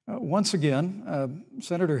once again,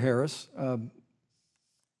 Senator Harris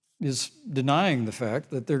is denying the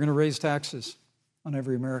fact that they're going to raise taxes on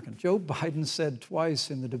every American. Joe Biden said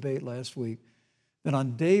twice in the debate last week that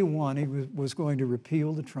on day one he was going to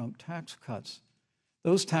repeal the Trump tax cuts.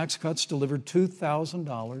 Those tax cuts delivered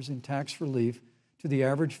 $2,000 in tax relief to the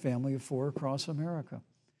average family of four across America.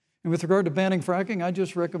 And with regard to banning fracking, I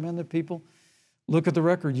just recommend that people look at the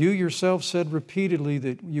record. You yourself said repeatedly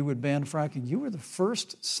that you would ban fracking. You were the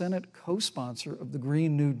first Senate co-sponsor of the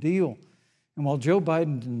Green New Deal. And while Joe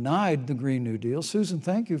Biden denied the Green New Deal, Susan,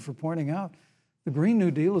 thank you for pointing out, the Green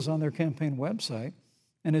New Deal is on their campaign website.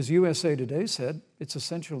 And as USA Today said, it's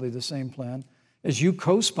essentially the same plan as you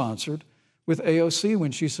co-sponsored with AOC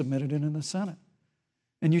when she submitted it in the Senate.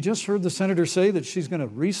 And you just heard the senator say that she's going to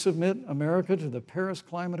resubmit America to the Paris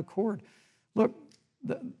Climate Accord. Look,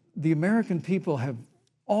 the American people have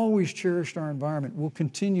always cherished our environment. We'll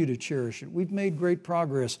continue to cherish it. We've made great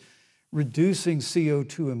progress reducing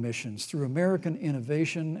CO2 emissions through American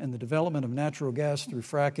innovation and the development of natural gas through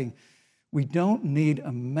fracking. We don't need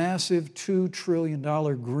a massive $2 trillion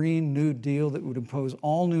Green New Deal that would impose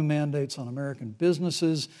all new mandates on American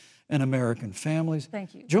businesses and American families.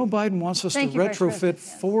 Thank you. Joe Biden wants us to retrofit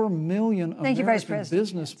 4 million American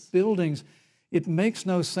business buildings. It makes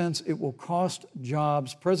no sense. It will cost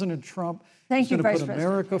jobs. President Trump is going to put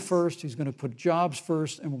America first. He's going to put jobs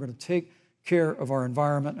first, and we're going to take care of our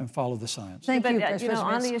environment and follow the science. Thank you, But,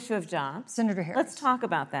 on the issue of jobs, Senator Harris. Let's talk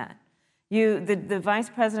about that. The vice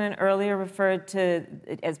president earlier referred to,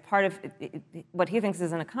 as part of what he thinks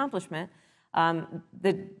is an accomplishment,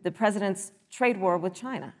 the president's trade war with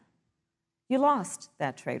China. You lost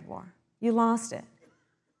that trade war. You lost it.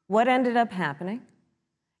 What ended up happening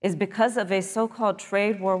is because of a so-called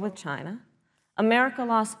trade war with China, America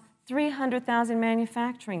lost 300,000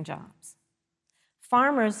 manufacturing jobs.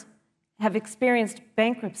 Farmers have experienced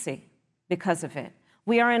bankruptcy because of it.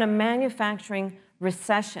 We are in a manufacturing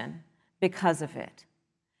recession because of it.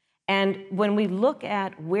 And when we look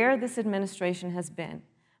at where this administration has been,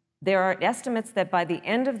 there are estimates that by the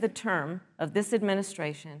end of the term of this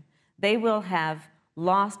administration, they will have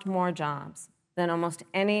lost more jobs than almost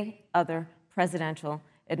any other presidential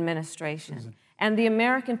administration. And the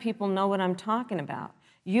American people know what I'm talking about.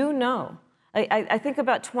 You know, I think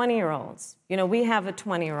about 20-year-olds. You know, we have a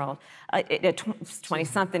 20-year-old, a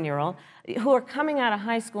 20-something-year-old, who are coming out of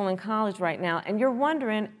high school and college right now, and you're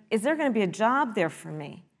wondering, is there going to be a job there for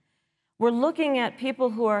me? We're looking at people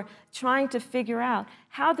who are trying to figure out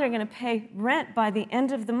how they're going to pay rent by the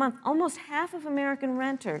end of the month. Almost half of American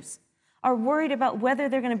renters are worried about whether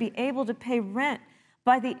they're going to be able to pay rent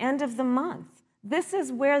by the end of the month. This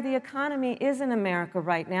is where the economy is in America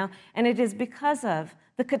right now, and it is because of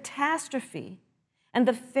the catastrophe and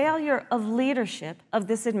the failure of leadership of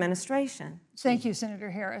this administration. Thank you,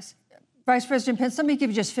 Senator Harris. Vice President Pence, let me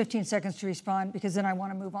give you just 15 seconds to respond, because then I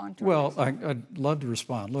want to move on to Well, I'd love to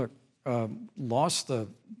respond. Look, lost the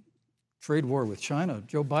trade war with China.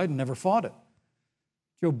 Joe Biden never fought it.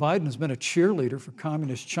 Joe Biden has been a cheerleader for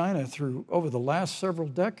communist China through over the last several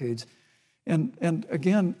decades. And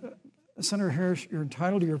again, Senator Harris, you're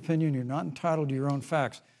entitled to your opinion. You're not entitled to your own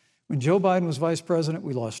facts. When Joe Biden was vice president,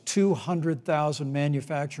 we lost 200,000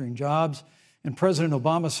 manufacturing jobs, and President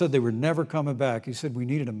Obama said they were never coming back. He said we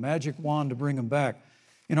needed a magic wand to bring them back.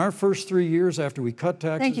 In our first 3 years after we cut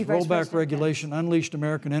taxes, rolled back regulation, unleashed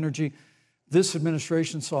American energy, this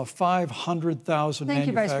administration saw 500,000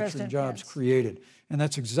 manufacturing jobs created. And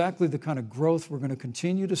that's exactly the kind of growth we're going to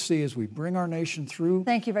continue to see as we bring our nation through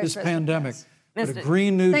this pandemic. But a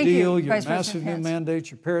Green New Deal, your massive new mandates,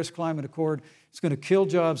 your Paris Climate Accord, it's going to kill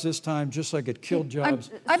jobs this time, just like it killed jobs.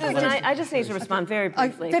 I just need to respond very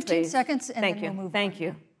briefly. 15 seconds, and then we'll move on. Thank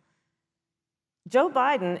you. Joe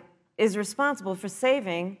Biden is responsible for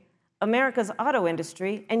saving America's auto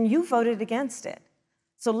industry, and you voted against it.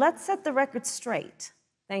 So let's set the record straight.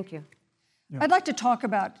 Thank you. I'd like to talk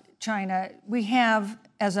about China. We have,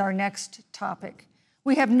 as our next topic,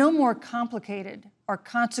 we have no more complicated or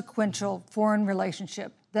consequential foreign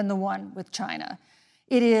relationship than the one with China.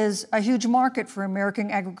 It is a huge market for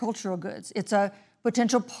American agricultural goods. It's a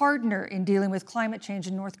potential partner in dealing with climate change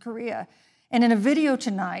in North Korea. And in a video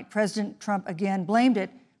tonight, President Trump again blamed it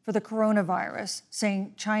for the coronavirus,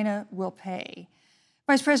 saying China will pay.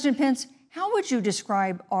 Vice President Pence, how would you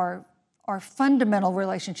describe our fundamental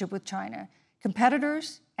relationship with China?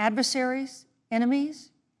 Competitors, adversaries, enemies?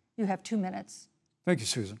 You have 2 minutes. Thank you,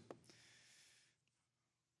 Susan.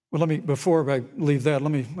 Well, before I leave that,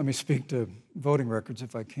 let me speak to voting records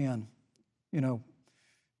if I can. You know,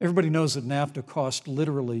 everybody knows that NAFTA cost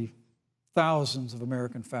literally thousands of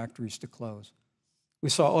American factories to close. We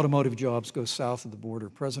saw automotive jobs go south of the border.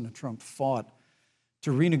 President Trump fought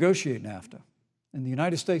to renegotiate NAFTA. And the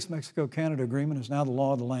United States-Mexico-Canada agreement is now the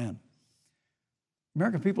law of the land.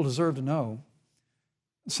 American people deserve to know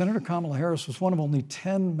Senator Kamala Harris was one of only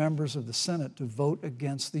 10 members of the Senate to vote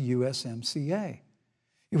against the USMCA.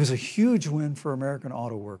 It was a huge win for American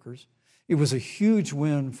auto workers. It was a huge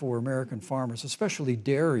win for American farmers, especially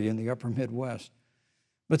dairy in the upper Midwest.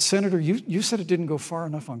 But Senator, you said it didn't go far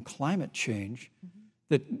enough on climate change,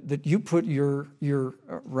 that you put your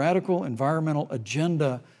radical environmental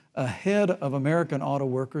agenda ahead of American auto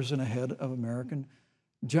workers and ahead of American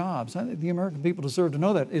jobs. I think the American people deserve to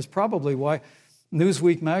know that. It's probably why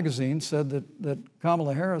Newsweek magazine said that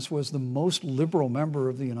Kamala Harris was the most liberal member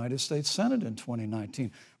of the United States Senate in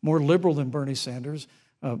 2019, more liberal than Bernie Sanders,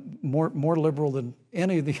 more liberal than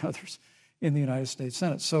any of the others in the United States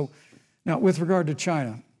Senate. So now, with regard to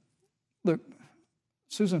China, look,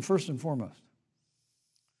 Susan, first and foremost,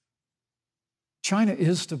 China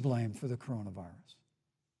is to blame for the coronavirus.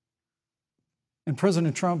 And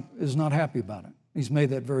President Trump is not happy about it. He's made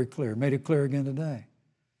that very clear, made it clear again today.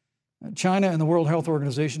 China and the World Health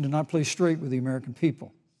Organization did not play straight with the American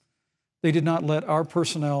people. They did not let our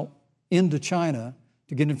personnel into China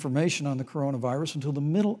to get information on the coronavirus until the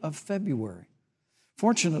middle of February.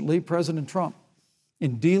 Fortunately, President Trump,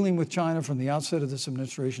 in dealing with China from the outset of this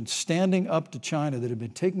administration, standing up to China that had been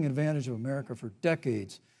taking advantage of America for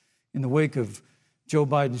decades in the wake of Joe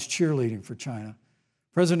Biden's cheerleading for China,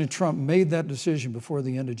 President Trump made that decision before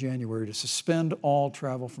the end of January to suspend all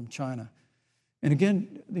travel from China. And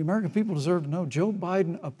again, the American people deserve to know Joe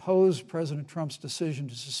Biden opposed President Trump's decision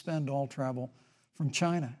to suspend all travel from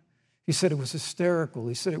China. He said it was hysterical.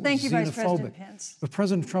 He said it was xenophobic. Thank you, Vice President Pence. But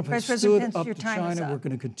President Trump has stood up to China. We're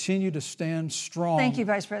going to continue to stand strong. Thank you,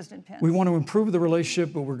 Vice President Pence. We want to improve the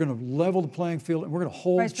relationship, but we're going to level the playing field, and we're going to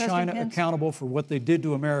hold China accountable for what they did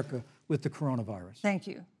to America with the coronavirus. Thank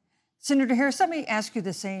you. Senator Harris, let me ask you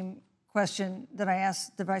the same question that I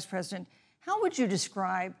asked the Vice President. How would you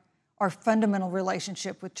describe our fundamental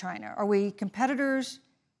relationship with China? Are we competitors,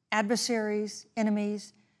 adversaries,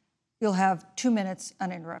 enemies? You'll have 2 minutes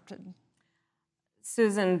uninterrupted.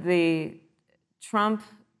 Susan, the Trump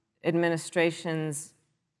administration's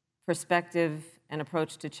perspective and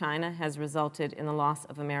approach to China has resulted in the loss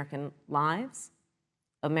of American lives,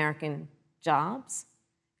 American jobs,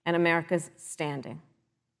 and America's standing.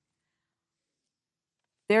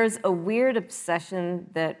 There's a weird obsession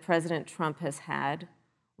that President Trump has had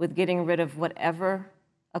with getting rid of whatever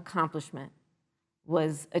accomplishment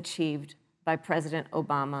was achieved by President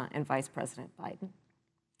Obama and Vice President Biden.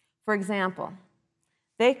 For example,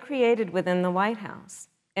 they created within the White House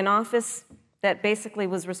an office that basically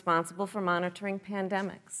was responsible for monitoring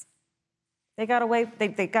pandemics. They got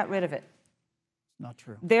rid of it. Not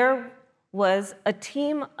true. There was a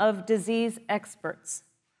team of disease experts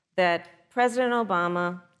that President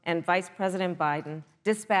Obama and Vice President Biden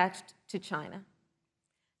dispatched to China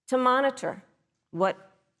to monitor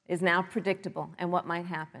what is now predictable and what might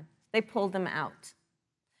happen. They pulled them out.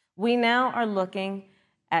 We now are looking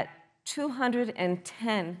at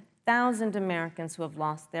 210,000 Americans who have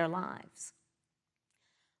lost their lives.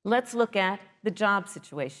 Let's look at the job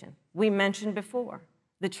situation. We mentioned before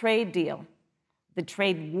the trade deal, the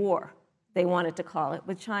trade war, they wanted to call it,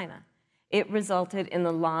 with China. It resulted in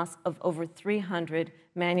the loss of over 300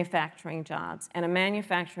 manufacturing jobs and a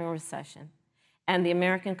manufacturing recession, and the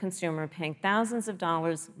American consumer paying thousands of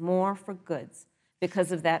dollars more for goods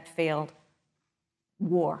because of that failed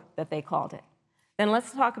war that they called it. Then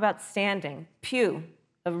let's talk about standing. Pew,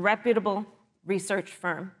 a reputable research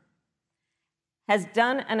firm, has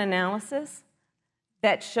done an analysis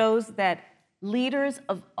that shows that leaders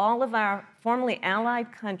of all of our formerly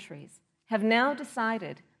allied countries have now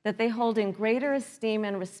decided that they hold in greater esteem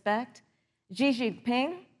and respect Xi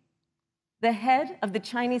Jinping, the head of the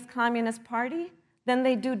Chinese Communist Party, than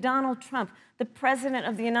they do Donald Trump, the President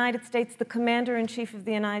of the United States, the Commander-in-Chief of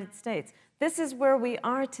the United States. This is where we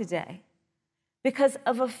are today because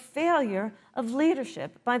of a failure of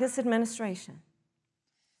leadership by this administration.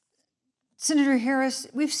 Senator Harris,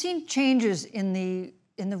 we've seen changes in the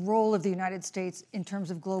role of the United States in terms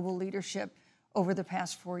of global leadership over the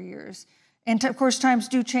past 4 years. And of course, times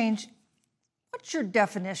do change. What's your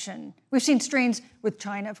definition? We've seen strains with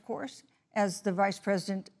China, of course, as the Vice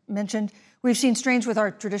President mentioned. We've seen strains with our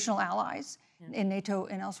traditional allies in NATO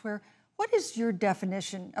and elsewhere. What is your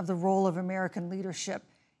definition of the role of American leadership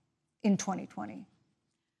in 2020?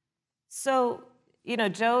 So You know,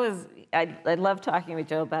 Joe is, I love talking with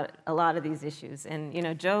Joe about a lot of these issues. And, you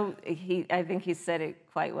know, Joe, I think he said it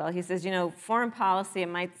quite well. He says, you know, foreign policy, it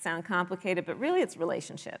might sound complicated, but really it's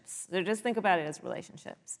relationships. So just think about it as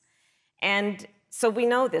relationships. And so we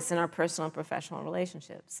know this in our personal and professional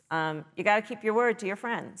relationships. You got to keep your word to your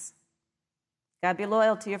friends. You got to be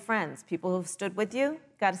loyal to your friends. People who've stood with you, you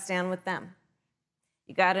got to stand with them.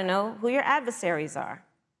 You got to know who your adversaries are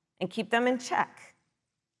and keep them in check.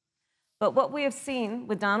 But what we have seen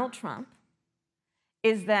with Donald Trump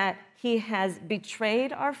is that he has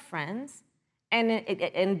betrayed our friends and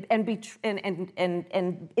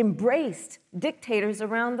embraced dictators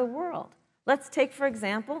around the world. Let's take, for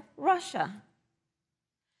example, Russia.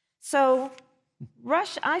 So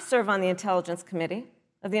Russia, I serve on the Intelligence Committee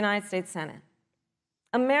of the United States Senate.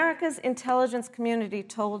 America's intelligence community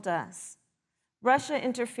told us Russia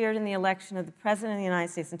interfered in the election of the President of the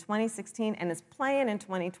United States in 2016 and is playing in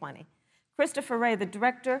 2020. Christopher Wray, the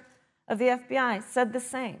director of the FBI, said the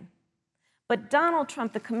same. But Donald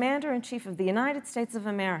Trump, the commander-in-chief of the United States of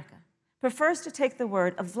America, prefers to take the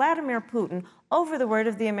word of Vladimir Putin over the word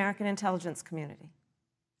of the American intelligence community.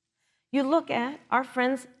 You look at our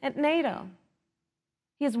friends at NATO.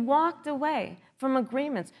 He has walked away from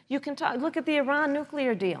agreements. You can look at the Iran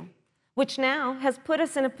nuclear deal, which now has put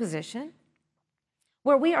us in a position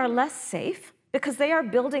where we are less safe because they are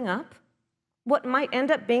building up what might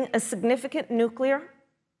end up being a significant nuclear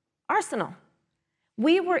arsenal.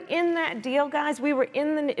 We were in that deal, guys. We were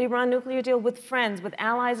in the Iran nuclear deal with friends, with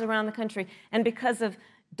allies around the country. And because of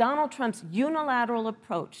Donald Trump's unilateral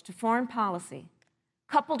approach to foreign policy,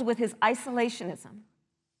 coupled with his isolationism,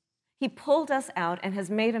 he pulled us out and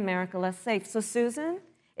has made America less safe. So, Susan,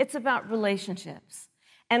 it's about relationships.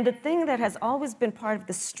 And the thing that has always been part of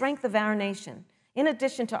the strength of our nation, in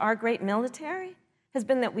addition to our great military, has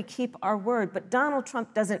been that we keep our word. But Donald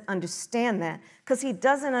Trump doesn't understand that because he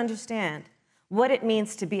doesn't understand what it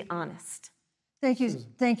means to be honest. Thank you,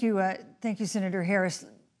 Senator Harris.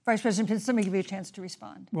 Vice President Pence, let me give you a chance to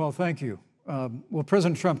respond. Well, thank you. Well,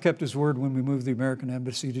 President Trump kept his word when we moved the American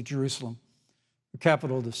embassy to Jerusalem, the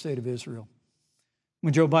capital of the state of Israel.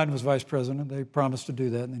 When Joe Biden was vice president, they promised to do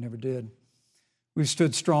that, and they never did. We've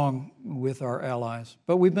stood strong with our allies,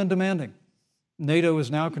 but we've been demanding. NATO is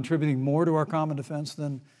now contributing more to our common defense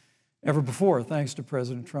than ever before, thanks to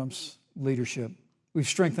President Trump's leadership. We've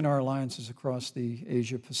strengthened our alliances across the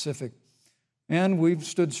Asia-Pacific, and we've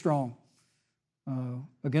stood strong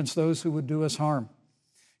against those who would do us harm.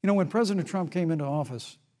 You know, when President Trump came into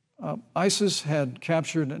office, ISIS had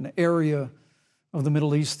captured an area of the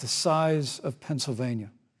Middle East the size of Pennsylvania.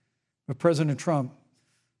 But President Trump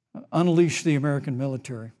unleashed the American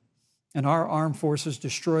military, and our armed forces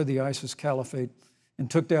destroyed the ISIS caliphate and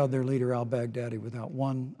took down their leader, al-Baghdadi, without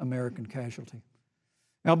one American casualty.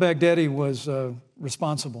 Al-Baghdadi was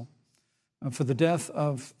responsible for the death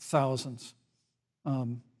of thousands.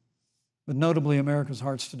 But notably, America's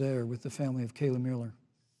hearts today are with the family of Kayla Mueller,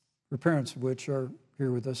 her parents of which are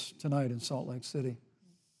here with us tonight in Salt Lake City.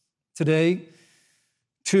 Today,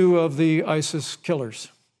 two of the ISIS killers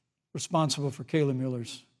responsible for Kayla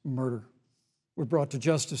Mueller's murder were brought to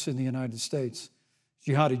justice in the United States.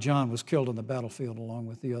 Jihadi John was killed on the battlefield along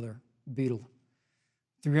with the other beetle.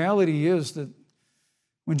 The reality is that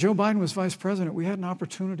when Joe Biden was vice president, we had an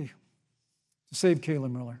opportunity to save Kayla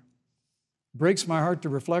Mueller. It breaks my heart to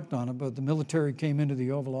reflect on it, but the military came into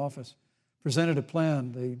the Oval Office, presented a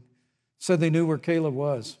plan. They said they knew where Kayla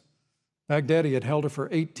was. Baghdadi had held her for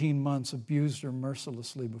 18 months, abused her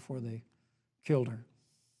mercilessly before they killed her.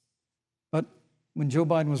 But when Joe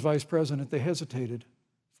Biden was vice president, they hesitated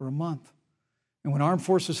for a month. And when armed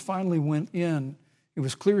forces finally went in, it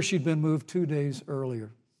was clear she'd been moved 2 days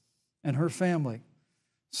earlier. And her family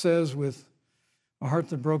says with a heart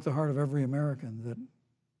that broke the heart of every American that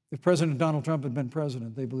if President Donald Trump had been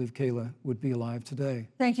president, they believe Kayla would be alive today.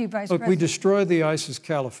 Thank you, Vice Look, President. we destroyed the ISIS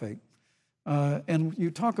caliphate. And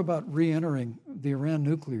you talk about re-entering the Iran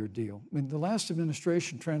nuclear deal. I mean, the last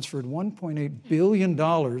administration transferred $1.8 billion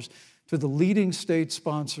to the leading state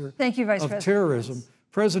sponsor Thank you, Vice of President terrorism. Pence.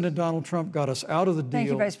 President Donald Trump got us out of the deal. Thank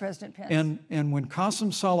you, Vice President Pence. And when Qasem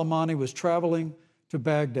Soleimani was traveling to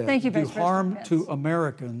Baghdad Thank you, to do Vice President harm Pence. to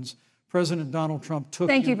Americans, President Donald Trump took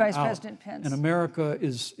Thank you, him Vice out. President Pence. And America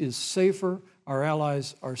is safer, our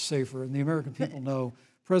allies are safer, and the American people know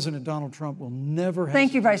President Donald Trump will never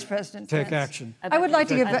Thank you, Vice President take Pence. action. I would like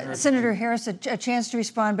to give Senator Harris a chance to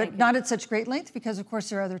respond, but not at such great length because, of course,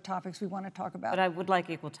 there are other topics we want to talk about. But I would like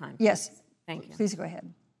equal time. Yes. Thank you. Please go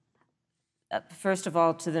ahead. First of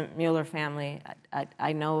all, to the Mueller family,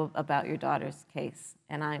 I know about your daughter's case,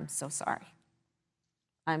 and I'm so sorry.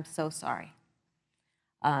 I'm so sorry.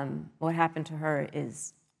 What happened to her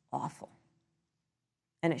is awful,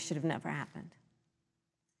 and it should have never happened.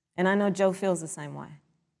 And I know Joe feels the same way.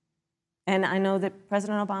 And I know that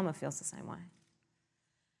President Obama feels the same way.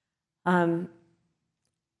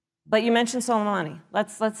 But you mentioned Soleimani.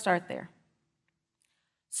 Let's start there.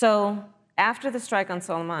 So after the strike on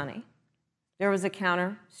Soleimani, there was a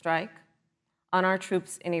counter strike on our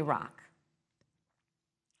troops in Iraq.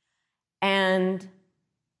 And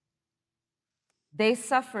they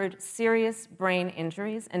suffered serious brain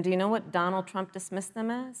injuries. And do you know what Donald Trump dismissed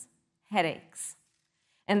them as? Headaches.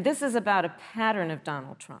 And this is about a pattern of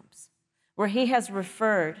Donald Trump's, where he has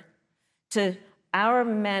referred to our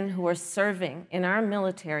men who are serving in our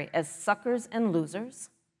military as suckers and losers.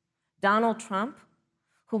 Donald Trump,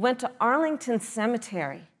 who went to Arlington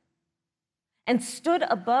Cemetery and stood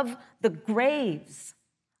above the graves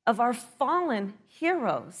of our fallen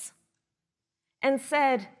heroes and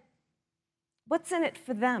said, what's in it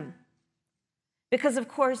for them? Because, of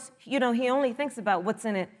course, he only thinks about what's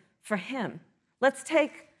in it for him. Let's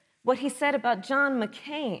take what he said about John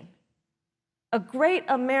McCain, a great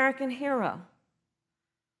American hero.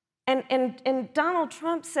 And Donald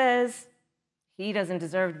Trump says he doesn't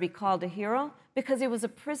deserve to be called a hero because he was a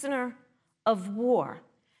prisoner of war.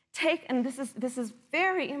 And this is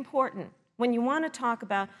very important when you want to talk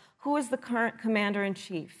about who is the current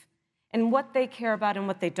commander-in-chief and what they care about and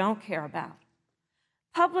what they don't care about.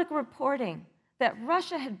 Public reporting that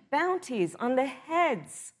Russia had bounties on the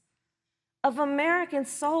heads of American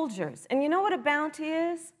soldiers. And you know what a bounty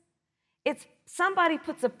is? It's somebody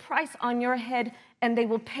puts a price on your head and they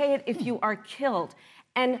will pay it if you are killed.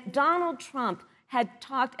 And Donald Trump had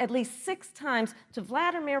talked at least 6 times to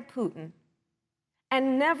Vladimir Putin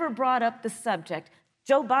and never brought up the subject.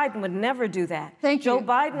 Joe Biden would never do that. Thank you. Joe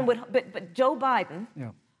Biden would, but Joe Biden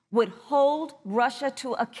would hold Russia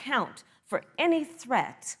to account for any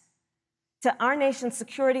threat to our nation's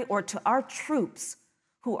security or to our troops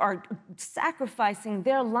who are sacrificing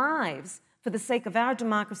their lives for the sake of our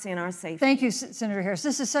democracy and our safety. Thank you, Senator Harris.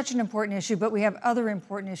 This is such an important issue, but we have other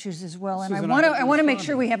important issues as well. And Susan, I want to make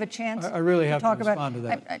sure we have a chance I really have to talk to respond to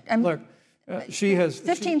that. Look, she has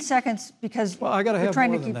 15 seconds because well, I got to have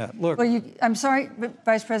trying more to than keep, that. Look, well, I'm sorry, but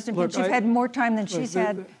Vice President look, Pence, you've had more time than she's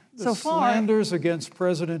had so far. The slanders against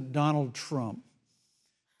President Donald Trump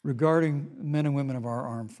regarding men and women of our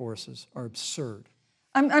armed forces are absurd.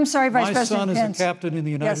 I'm sorry, Vice President My son Pence. is a captain in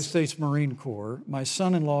the United Yes. States Marine Corps. My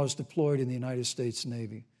son-in-law is deployed in the United States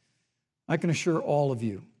Navy. I can assure all of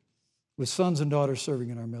you, with sons and daughters serving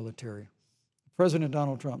in our military, President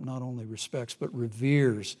Donald Trump not only respects but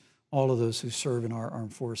reveres all of those who serve in our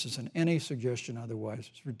armed forces, and any suggestion otherwise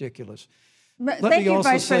is ridiculous. Thank you,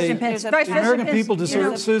 Vice President Pence. The American people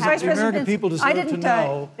deserve, Susan, the American people deserve to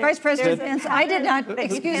know. Vice President Pence, I did not,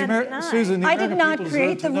 excuse me, Susan, the I did American not people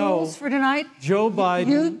create deserve the to rules know for tonight. Joe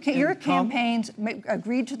Biden. Your campaigns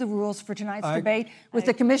agreed to the rules for tonight's debate with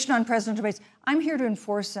the Commission on Presidential Debates. I'm here to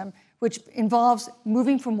enforce them, which involves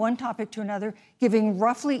moving from one topic to another, giving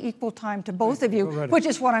roughly equal time to both of you, which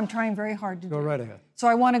is what I'm trying very hard to do. Go right ahead. So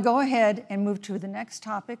I want to go ahead and move to the next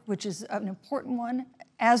topic, which is an important one,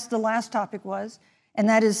 as the last topic was, and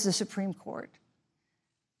that is the Supreme Court.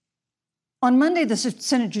 On Monday, the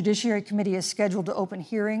Senate Judiciary Committee is scheduled to open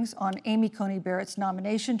hearings on Amy Coney Barrett's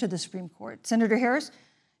nomination to the Supreme Court. Senator Harris,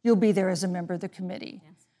 you'll be there as a member of the committee.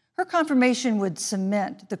 Yes. Her confirmation would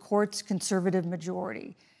cement the court's conservative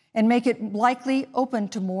majority and make it likely open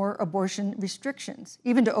to more abortion restrictions,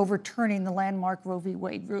 even to overturning the landmark Roe v.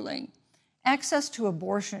 Wade ruling. Access to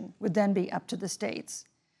abortion would then be up to the states.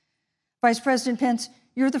 Vice President Pence,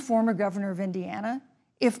 you're the former governor of Indiana.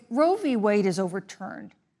 If Roe v. Wade is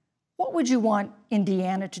overturned, what would you want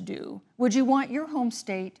Indiana to do? Would you want your home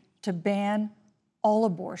state to ban all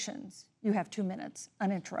abortions? You have 2 minutes,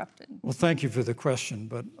 uninterrupted. Well, thank you for the question,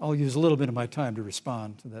 but I'll use a little bit of my time to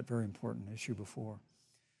respond to that very important issue before.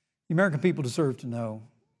 The American people deserve to know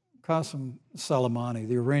Qasem Soleimani,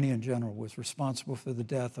 the Iranian general, was responsible for the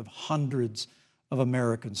death of hundreds of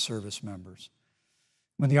American service members.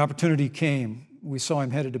 When the opportunity came, we saw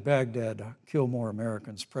him headed to Baghdad to kill more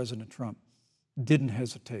Americans. President Trump didn't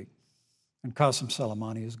hesitate, and Qasem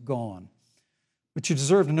Soleimani is gone. But you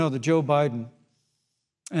deserve to know that Joe Biden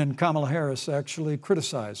and Kamala Harris actually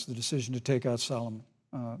criticized the decision to take out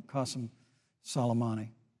Qasem Soleimani.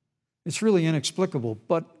 It's really inexplicable,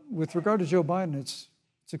 but with regard to Joe Biden, it's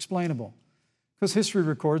explainable. Because history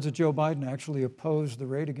records that Joe Biden actually opposed the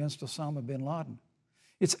raid against Osama bin Laden.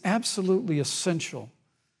 It's absolutely essential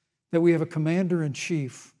that we have a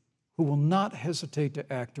commander-in-chief who will not hesitate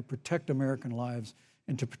to act to protect American lives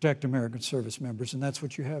and to protect American service members, and that's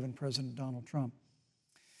what you have in President Donald Trump.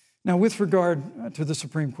 Now, with regard to the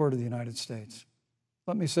Supreme Court of the United States,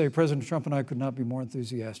 let me say President Trump and I could not be more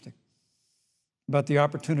enthusiastic about the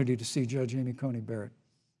opportunity to see Judge Amy Coney Barrett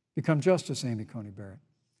become Justice Amy Coney Barrett.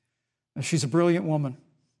 She's a brilliant woman,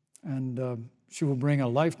 and she will bring a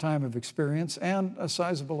lifetime of experience and a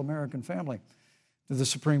sizable American family to the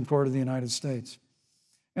Supreme Court of the United States.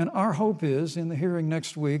 And our hope is, in the hearing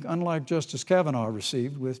next week, unlike Justice Kavanaugh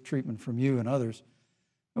received with treatment from you and others,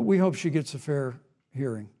 we hope she gets a fair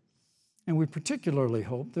hearing. And we particularly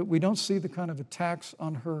hope that we don't see the kind of attacks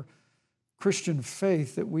on her Christian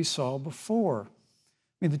faith that we saw before.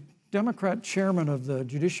 I mean, the Democrat chairman of the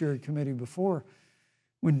Judiciary Committee before,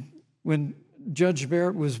 when Judge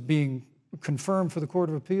Barrett was being confirmed for the Court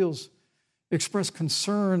of Appeals, expressed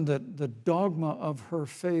concern that the dogma of her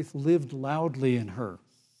faith lived loudly in her.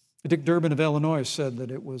 Dick Durbin of Illinois said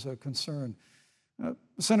that it was a concern.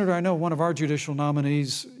 Senator, I know one of our judicial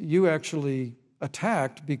nominees you actually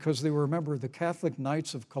attacked because they were a member of the Catholic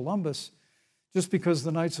Knights of Columbus, just because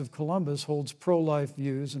the Knights of Columbus holds pro-life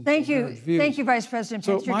views and pro-marriage views. Thank you, Vice President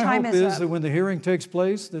Pence. So my hope is that when the hearing takes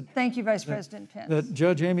place, thank you, Vice President Pence. That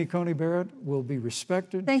Judge Amy Coney Barrett will be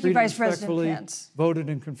respected, thank you, Vice President respectfully, Pence. voted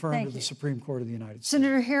and confirmed to the Supreme Court of the United States.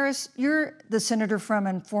 Senator Harris, you're the senator from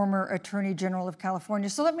and former Attorney General of California.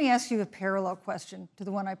 So let me ask you a parallel question to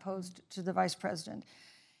the one I posed to the Vice President.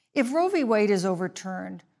 If Roe v. Wade is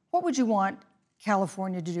overturned, what would you want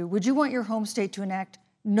California to do? Would you want your home state to enact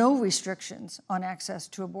no restrictions on access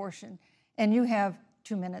to abortion? And you have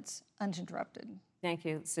 2 minutes uninterrupted. Thank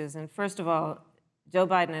you, Susan. First of all, Joe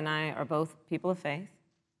Biden and I are both people of faith,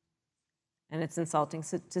 and it's insulting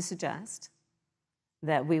to suggest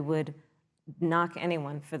that we would knock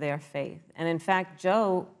anyone for their faith. And in fact,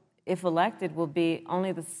 Joe, if elected, will be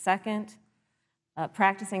only the second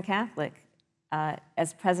practicing Catholic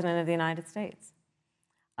as President of the United States.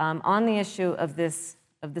 On the issue of this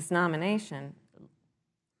nomination,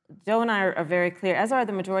 Joe and I are very clear, as are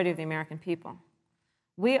the majority of the American people.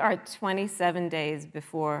 We are 27 days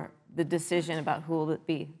before the decision about who will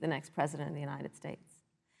be the next president of the United States.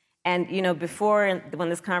 And, you know, before, when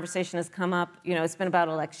this conversation has come up, you know, it's been about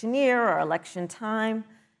election year or election time.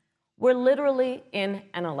 We're literally in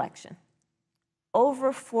an election.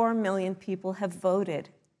 Over 4 million people have voted.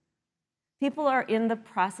 People are in the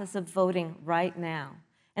process of voting right now.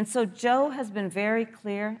 And so Joe has been very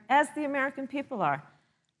clear, as the American people are.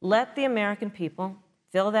 Let the American people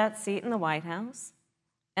fill that seat in the White House,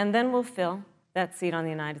 and then we'll fill that seat on the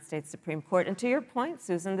United States Supreme Court. And to your point,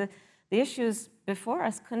 Susan, the issues before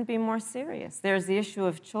us couldn't be more serious. There's the issue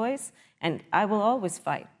of choice, and I will always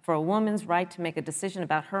fight for a woman's right to make a decision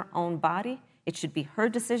about her own body. It should be her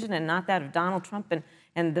decision and not that of Donald Trump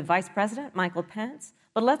and the Vice President, Michael Pence.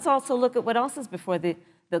 But let's also look at what else is before the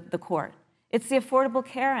court. It's the Affordable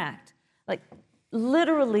Care Act. Like,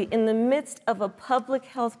 literally in the midst of a public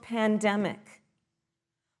health pandemic,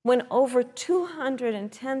 when over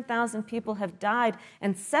 210,000 people have died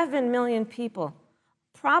and 7 million people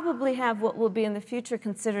probably have what will be in the future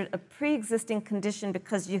considered a pre-existing condition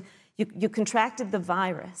because you contracted the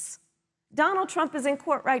virus. Donald Trump is in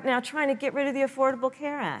court right now trying to get rid of the Affordable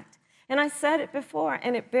Care Act. And I said it before,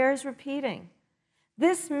 and it bears repeating.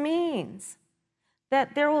 This means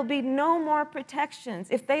that there will be no more protections,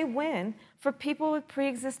 if they win, for people with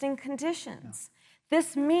pre-existing conditions. Yeah.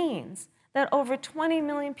 This means that over 20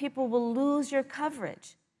 million people will lose your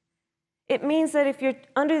coverage. It means that if you're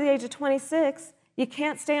under the age of 26, you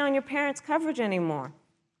can't stay on your parents' coverage anymore.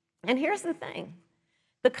 And here's the thing.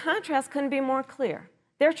 The contrast couldn't be more clear.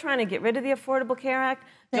 They're trying to get rid of the Affordable Care Act.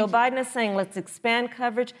 Joe Biden is saying, let's expand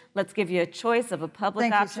coverage. Let's give you a choice of a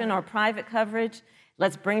public option or private coverage.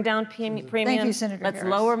 Let's bring down premiums. Thank you, Senator Let's Harris.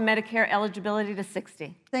 Lower Medicare eligibility to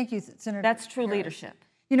 60. Thank you, Senator That's true Harris. leadership.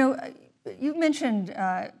 You know, you mentioned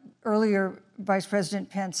earlier, Vice President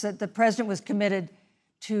Pence, that the president was committed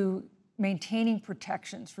to maintaining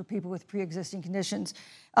protections for people with pre-existing conditions.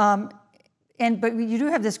 But you do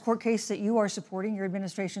have this court case that you are supporting, your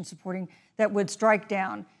administration supporting, that would strike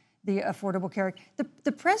down the Affordable Care Act.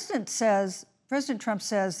 The president says, President Trump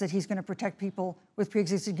says that he's going to protect people with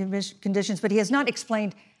pre-existing conditions, but he has not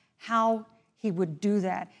explained how he would do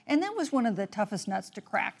that. And that was one of the toughest nuts to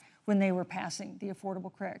crack when they were passing the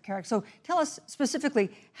Affordable Care Act. So tell us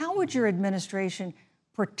specifically, how would your administration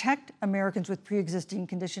protect Americans with pre-existing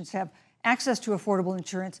conditions to have access to affordable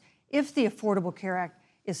insurance if the Affordable Care Act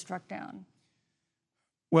is struck down?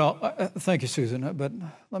 Well, thank you, Susan. But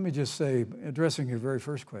let me just say, addressing your very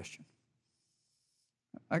first question,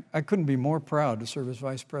 I couldn't be more proud to serve as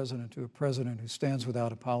vice president to a president who stands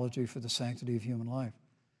without apology for the sanctity of human life.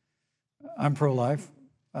 I'm pro-life.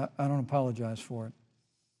 I don't apologize for it.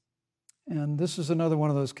 And this is another one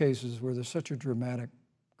of those cases where there's such a dramatic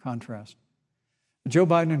contrast. Joe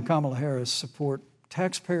Biden and Kamala Harris support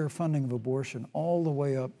taxpayer funding of abortion all the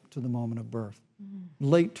way up to the moment of birth,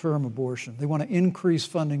 late-term abortion. They want to increase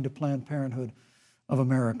funding to Planned Parenthood of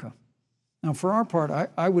America. Now, for our part,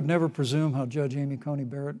 I would never presume how Judge Amy Coney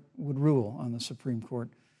Barrett would rule on the Supreme Court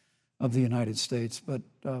of the United States, but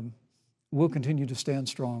we'll continue to stand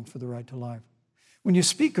strong for the right to life. When you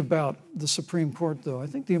speak about the Supreme Court, though, I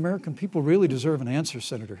think the American people really deserve an answer,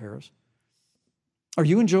 Senator Harris. Are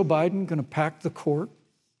you and Joe Biden going to pack the court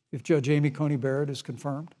if Judge Amy Coney Barrett is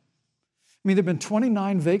confirmed? I mean, there have been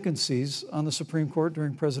 29 vacancies on the Supreme Court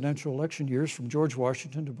during presidential election years, from George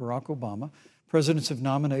Washington to Barack Obama. Presidents have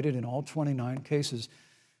nominated in all 29 cases.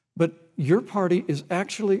 But your party is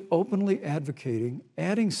actually openly advocating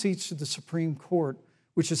adding seats to the Supreme Court,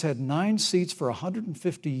 which has had 9 seats for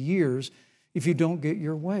 150 years, if you don't get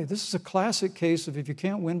your way. This is a classic case of if you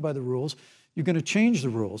can't win by the rules, you're going to change the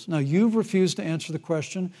rules. Now, you've refused to answer the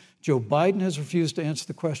question. Joe Biden has refused to answer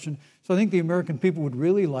the question. So I think the American people would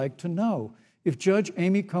really like to know, if Judge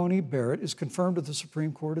Amy Coney Barrett is confirmed to the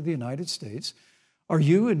Supreme Court of the United States, are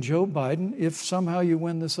you and Joe Biden, if somehow you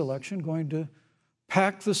win this election, going to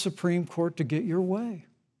pack the Supreme Court to get your way?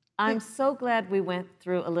 I'm so glad we went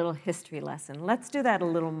through a little history lesson. Let's do that a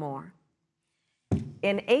little more.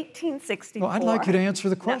 In 1864... Well, I'd like you to answer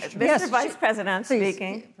the question. No, Mr. Vice President, I'm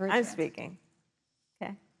speaking. I'm speaking.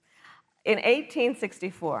 Okay. In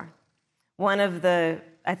 1864, one of the,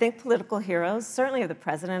 I think, political heroes, certainly of the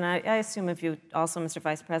president, I assume of you also, Mr.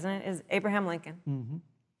 Vice President, is Abraham Lincoln. Mm-hmm.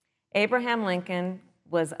 Abraham Lincoln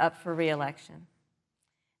was up for re-election,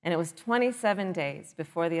 and it was 27 days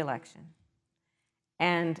before the election,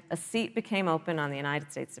 and a seat became open on the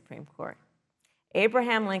United States Supreme Court.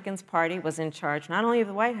 Abraham Lincoln's party was in charge not only of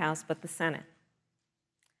the White House, but the Senate.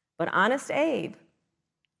 But Honest Abe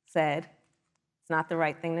said it's not the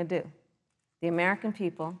right thing to do. The American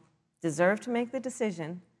people deserve to make the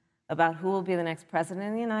decision about who will be the next president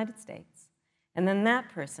of the United States, and then that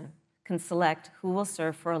person can select who will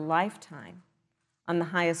serve for a lifetime on the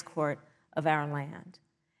highest court of our land.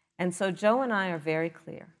 And so Joe and I are very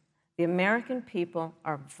clear. The American people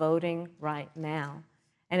are voting right now,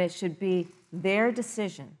 and it should be their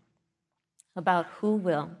decision about who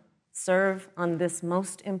will serve on this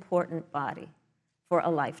most important body for a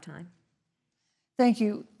lifetime. Thank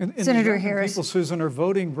you, and Senator the Harris. People, Susan, are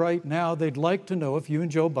voting right now. They'd like to know if you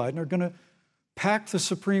and Joe Biden are going to pack the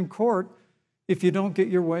Supreme Court if you don't get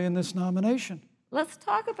your way in this nomination. Let's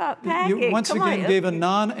talk about packing. You once again gave a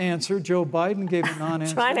non-answer. Joe Biden gave a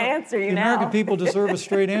non-answer. Trying to answer you now. now. The American people deserve a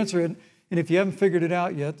straight answer. And if you haven't figured it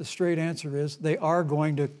out yet, the straight answer is they are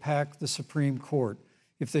going to pack the Supreme Court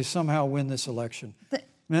if they somehow win this election.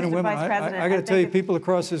 Men and women, I got to tell you, people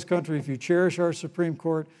across this country, if you cherish our Supreme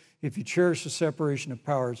Court, if you cherish the separation of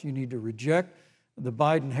powers, you need to reject the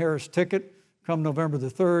Biden-Harris ticket. Come November the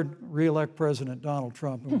 3rd, re-elect President Donald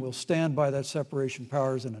Trump, and we'll stand by that separation of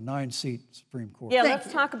powers in a 9-seat Supreme Court. Yeah,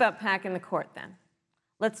 let's talk about packing the court then.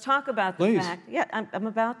 Let's talk about the fact. Yeah, I'm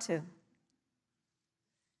about to.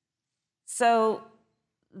 So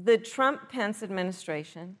the Trump-Pence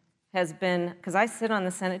administration has been, because I sit on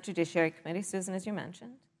the Senate Judiciary Committee, Susan, as you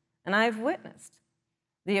mentioned, and I've witnessed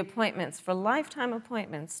the appointments for lifetime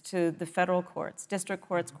appointments to the federal courts, district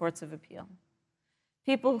courts, courts of appeal.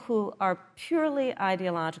 People who are purely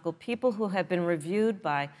ideological, people who have been reviewed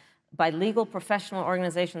by legal professional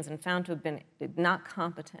organizations and found to have been not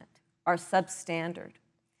competent, are substandard.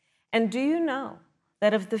 And do you know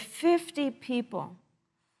that of the 50 people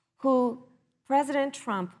who President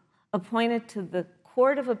Trump appointed to the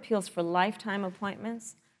Court of Appeals for lifetime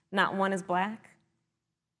appointments, not one is black?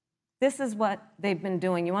 This is what they've been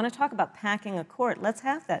doing. You want to talk about packing a court? Let's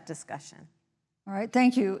have that discussion. All right,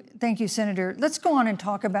 thank you, Senator. Let's go on and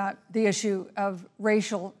talk about the issue of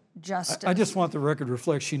racial justice. I just want the record to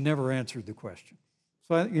reflect she never answered the question.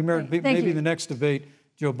 So maybe the next debate,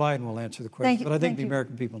 Joe Biden will answer the question, but I think the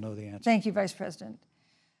American people know the answer. Thank you, Vice President.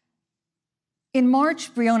 In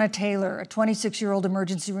March, Breonna Taylor, a 26-year-old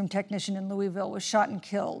emergency room technician in Louisville, was shot and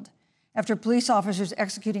killed after police officers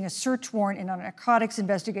executing a search warrant in a narcotics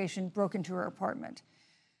investigation broke into her apartment.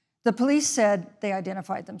 The police said they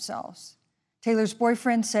identified themselves. Taylor's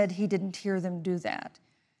boyfriend said he didn't hear them do that.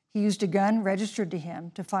 He used a gun registered to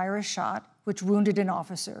him to fire a shot, which wounded an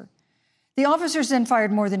officer. The officers then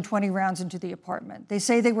fired more than 20 rounds into the apartment. They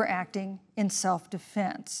say they were acting in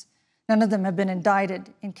self-defense. None of them have been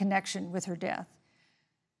indicted in connection with her death.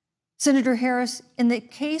 Senator Harris, in the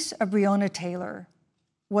case of Breonna Taylor,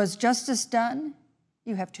 was justice done?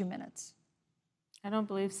 You have 2 minutes. I don't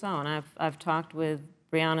believe so, and I've talked with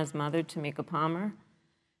Breonna's mother, Tamika Palmer.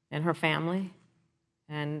 and her family.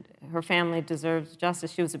 And her family deserves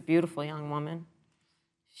justice. She was a beautiful young woman.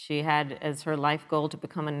 She had as her life goal to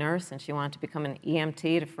become a nurse, and she wanted to become an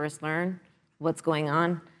EMT to first learn what's going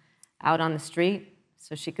on out on the street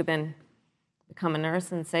so she could then become a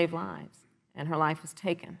nurse and save lives. And her life was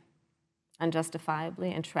taken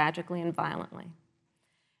unjustifiably and tragically and violently.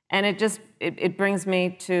 And it brings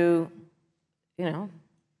me to, the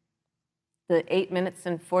 8 minutes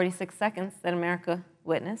and 46 seconds that America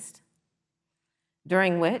witnessed,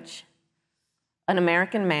 during which an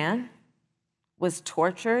American man was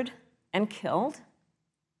tortured and killed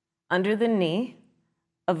under the knee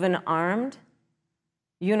of an armed,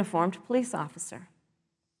 uniformed police officer.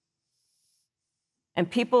 And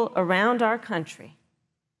people around our country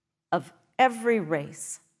of every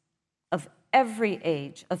race, of every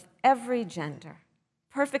age, of every gender,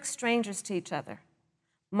 perfect strangers to each other,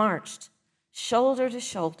 marched shoulder to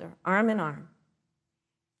shoulder, arm in arm,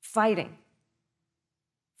 fighting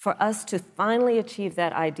for us to finally achieve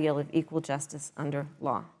that ideal of equal justice under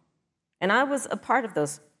law. And I was a part of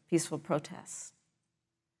those peaceful protests.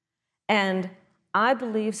 And I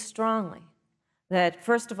believe strongly that,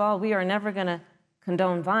 first of all, we are never going to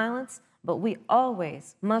condone violence, but we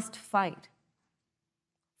always must fight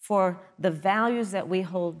for the values that we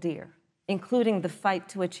hold dear, including the fight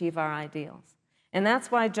to achieve our ideals. And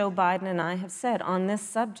that's why Joe Biden and I have said on this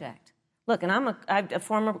subject, look, and I'm a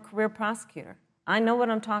former career prosecutor. I know what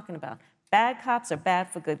I'm talking about. Bad cops are bad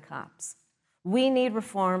for good cops. We need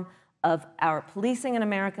reform of our policing in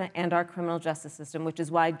America and our criminal justice system, which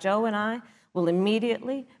is why Joe and I will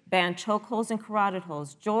immediately ban chokeholds and carotid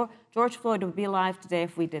holds. George Floyd would be alive today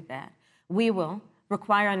if we did that. We will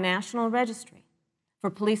require a national registry for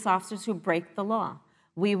police officers who break the law.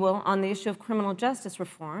 We will, on the issue of criminal justice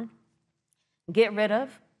reform, get rid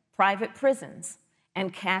of private prisons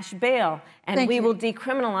and cash bail, and we will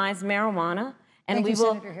decriminalize marijuana, and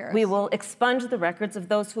we will expunge the records of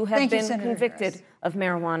those who have been convicted of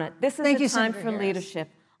marijuana. This is a time for leadership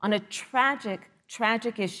on a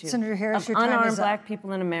tragic issue of unarmed Black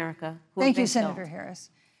people in America who have been killed. Senator Harris.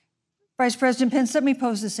 Vice President Pence, let me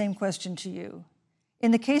pose the same question to you.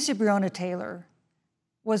 In the case of Breonna Taylor,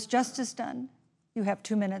 was justice done? You have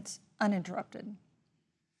 2 minutes uninterrupted.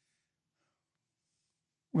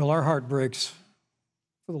 Well, our heart breaks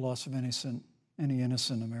for the loss of any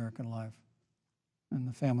innocent American life. And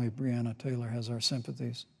the family of Breonna Taylor has our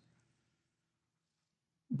sympathies.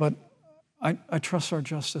 But I trust our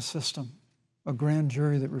justice system, a grand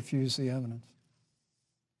jury that refused the evidence.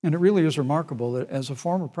 And it really is remarkable that as a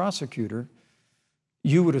former prosecutor,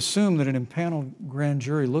 you would assume that an impaneled grand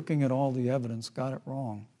jury looking at all the evidence got it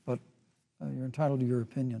wrong. But you're entitled to your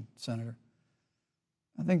opinion, Senator.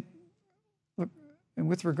 I think, look, and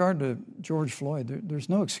with regard to George Floyd, there's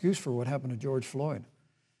no excuse for what happened to George Floyd.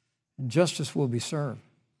 And justice will be served.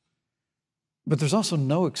 But there's also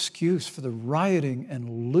no excuse for the rioting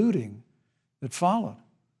and looting that followed.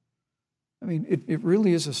 I mean, it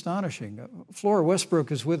really is astonishing. Flora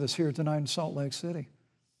Westbrook is with us here tonight in Salt Lake City.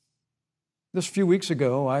 Just a few weeks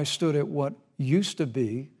ago, I stood at what used to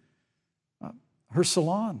be her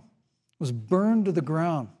salon. It was burned to the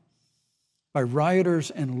ground by rioters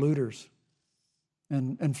and looters.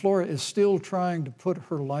 And Flora is still trying to put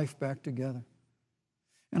her life back together.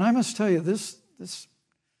 And I must tell you, this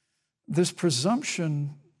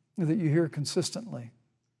presumption that you hear consistently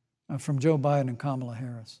from Joe Biden and Kamala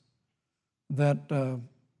Harris, that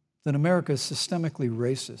America is systemically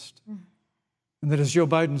racist, and that, as Joe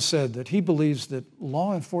Biden said, that he believes that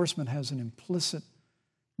law enforcement has an implicit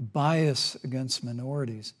bias against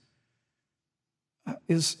minorities,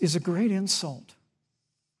 is a great insult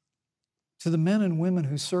to the men and women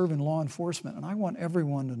who serve in law enforcement. And I want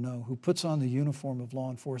everyone to know who puts on the uniform of law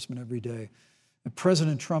enforcement every day that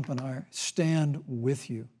President Trump and I stand with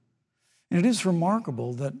you. And it is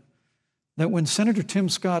remarkable that when Senator Tim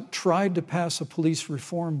Scott tried to pass a police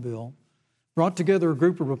reform bill, brought together a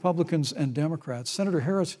group of Republicans and Democrats, Senator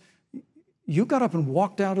Harris, you got up and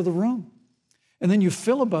walked out of the room. And then you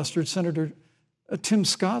filibustered Senator Tim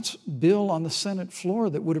Scott's bill on the Senate floor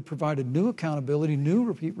that would have provided new accountability,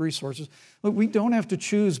 new resources. Look, we don't have to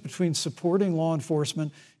choose between supporting law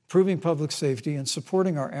enforcement, improving public safety, and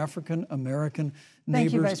supporting our African-American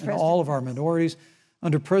neighbors and all of our minorities.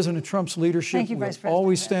 Under President Trump's leadership, we'll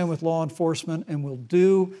always stand with law enforcement, and we'll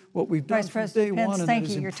do what we've done from day one, and that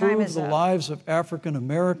is improve the lives of African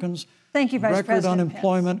Americans. Thank you, Vice President Pence. Record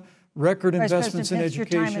unemployment, record investments in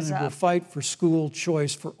education, and we'll fight for school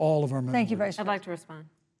choice for all of our minorities. Thank you, Vice President. I'd like to respond.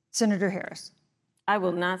 Senator Harris. I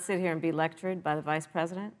will not sit here and be lectured by the Vice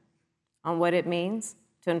President on what it means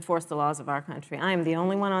to enforce the laws of our country. I am the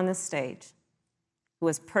only one on this stage who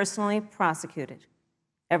was personally prosecuted,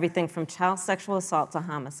 everything from child sexual assault to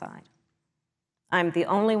homicide. I'm the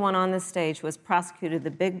only one on this stage who has prosecuted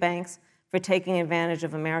the big banks for taking advantage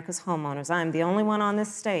of America's homeowners. I'm the only one on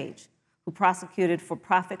this stage who prosecuted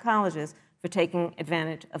for-profit colleges for taking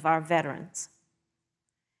advantage of our veterans.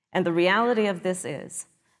 And the reality of this is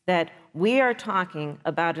that we are talking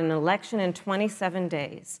about an election in 27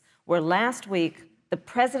 days, where last week, the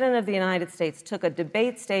President of the United States took a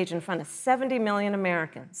debate stage in front of 70 million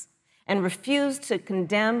Americans and refused to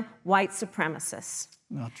condemn white supremacists.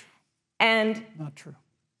 Not true. And not true.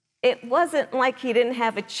 It wasn't like he didn't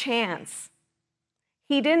have a chance.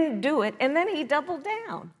 He didn't do it, and then he doubled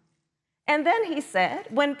down. And then he said,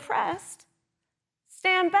 when pressed,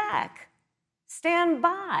 stand back, stand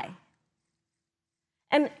by.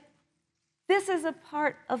 And this is a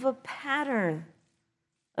part of a pattern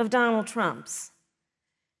of Donald Trump's.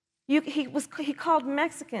 He called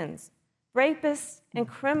Mexicans rapists and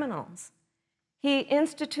criminals. He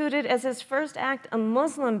instituted as his first act a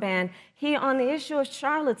Muslim ban. On the issue of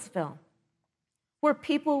Charlottesville, where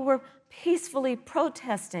people were peacefully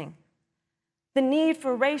protesting the need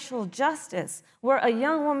for racial justice, where a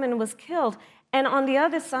young woman was killed, and on the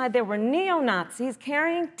other side there were neo-Nazis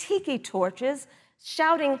carrying tiki torches,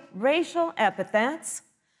 shouting racial epithets,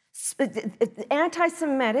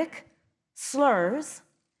 anti-Semitic slurs.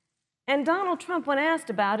 And Donald Trump, when asked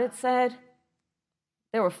about it, said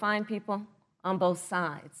there were fine people on both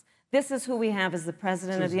sides. This is who we have as the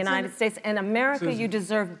President of the United States. And America, you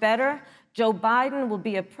deserve better. Joe Biden will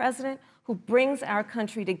be a president who brings our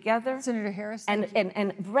country together. Senator Harris,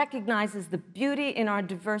 and recognizes the beauty in our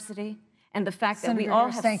diversity and the fact that we Senator all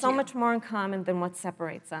Harris, have so much more in common than what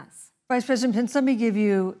separates us. Vice President Pence, let me give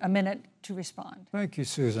you a minute to respond. Thank you,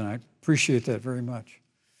 Susan. I appreciate that very much.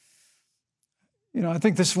 You know, I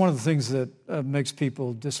think this is one of the things that makes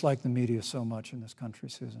people dislike the media so much in this country,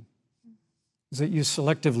 Susan, is that you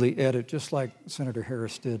selectively edit, just like Senator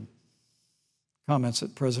Harris did, comments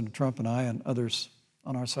that President Trump and I and others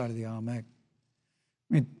on our side of the aisle make.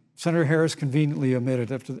 I mean, Senator Harris conveniently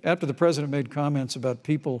omitted, after the president made comments about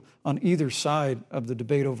people on either side of the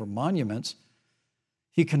debate over monuments,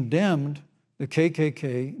 he condemned the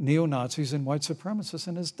KKK, neo-Nazis, and white supremacists,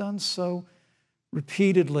 and has done so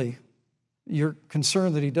repeatedly. You're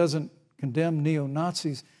concerned that he doesn't condemn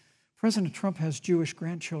neo-Nazis. President Trump has Jewish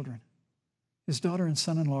grandchildren. His daughter and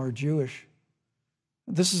son-in-law are Jewish.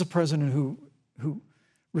 This is a president who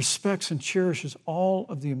respects and cherishes all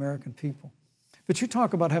of the American people. But you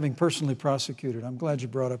talk about having personally prosecuted. I'm glad you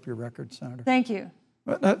brought up your record, Senator. Thank you.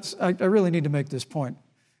 I really need to make this point.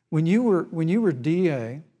 When you were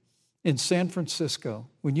DA in San Francisco,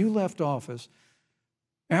 when you left office,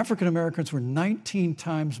 African Americans were 19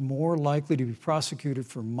 times more likely to be prosecuted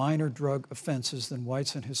for minor drug offenses than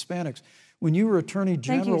whites and Hispanics. When you were Attorney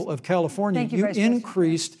General of California, you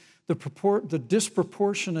increased the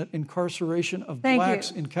disproportionate incarceration of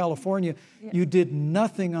blacks in California. Yeah. You did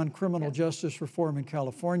nothing on criminal justice reform in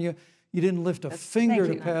California. You didn't lift a finger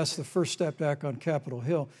to pass the First Step Act on Capitol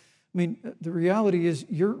Hill. I mean, the reality is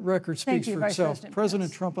your record speaks for itself.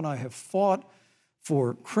 President Trump and I have fought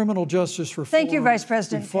for criminal justice reform. Thank you, Vice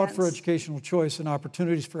President Pence. We fought for educational choice and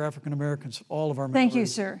opportunities for African Americans, all of our members. Thank you,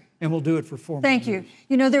 sir. And we'll do it for 4 more Thank years. you.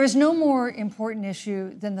 You know, there is no more important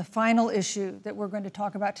issue than the final issue that we're going to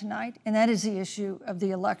talk about tonight, and that is the issue of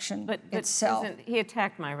the election itself. Susan, he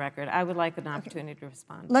attacked my record. I would like an opportunity to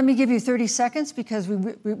respond. Let me give you 30 seconds because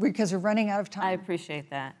we're running out of time. I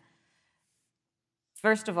appreciate that.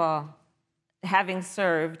 First of all, having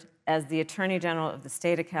served as the Attorney General of the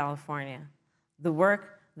state of California, the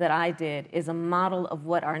work that I did is a model of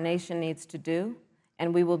what our nation needs to do,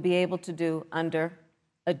 and we will be able to do under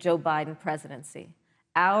a Joe Biden presidency.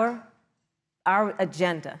 Our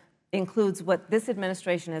agenda includes what this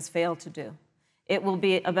administration has failed to do. It will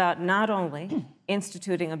be about not only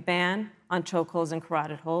instituting a ban on chokeholds and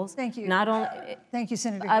carotid holes. Thank you. Thank you,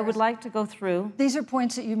 Senator Harris. I would like to go through. These are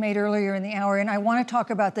points that you made earlier in the hour, and I want to talk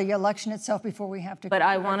about the election itself before we have to. But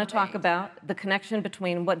I want to talk about the connection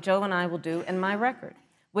between what Joe and I will do and my record,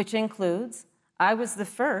 which includes I was the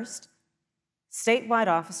first statewide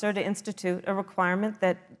officer to institute a requirement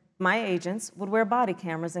that my agents would wear body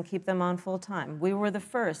cameras and keep them on full time. We were the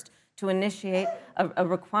first to initiate a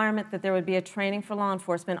requirement that there would be a training for law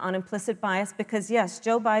enforcement on implicit bias because, yes,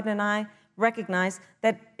 Joe Biden and I recognize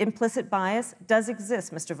that implicit bias does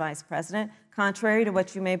exist, Mr. Vice President, contrary to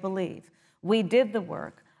what you may believe. We did the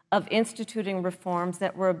work of instituting reforms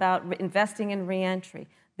that were about investing in reentry.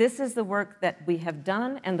 This is the work that we have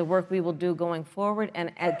done and the work we will do going forward.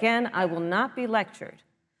 And again, I will not be lectured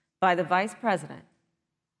by the Vice President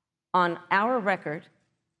on our record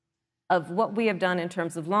of what we have done in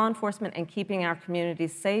terms of law enforcement and keeping our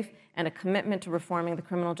communities safe, and a commitment to reforming the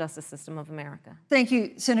criminal justice system of America. Thank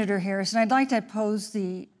you, Senator Harris. And I'd like to pose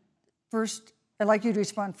I'd like you to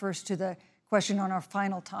respond first to the question on our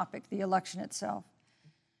final topic, the election itself.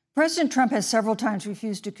 President Trump has several times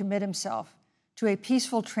refused to commit himself to a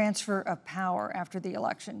peaceful transfer of power after the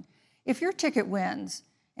election. If your ticket wins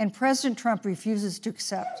and President Trump refuses to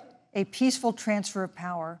accept a peaceful transfer of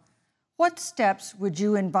power, what steps would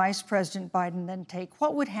you and Vice President Biden then take?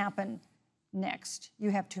 What would happen next? You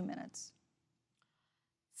have 2 minutes.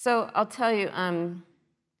 So I'll tell you,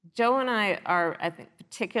 Joe and I are, I think,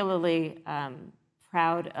 particularly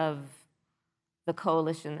proud of the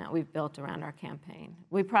coalition that we've built around our campaign.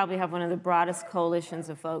 We probably have one of the broadest coalitions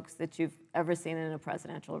of folks that you've ever seen in a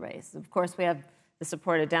presidential race. Of course, we have the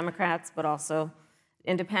support of Democrats, but also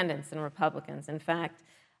independents and Republicans. In fact,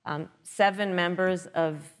 7 members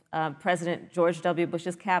of President George W.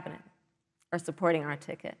 Bush's cabinet are supporting our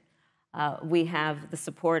ticket. We have the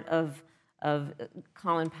support of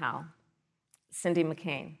Colin Powell, Cindy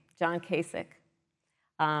McCain, John Kasich,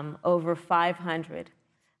 over 500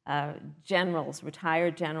 generals,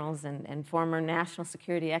 retired generals, and former national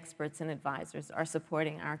security experts and advisors are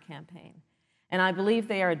supporting our campaign. And I believe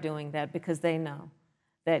they are doing that because they know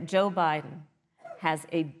that Joe Biden has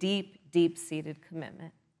a deep, deep-seated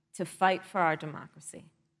commitment to fight for our democracy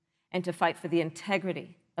and to fight for the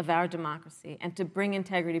integrity of our democracy and to bring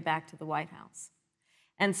integrity back to the White House.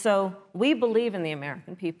 And so we believe in the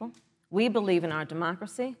American people. We believe in our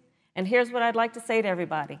democracy. And here's what I'd like to say to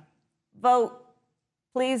everybody. Vote.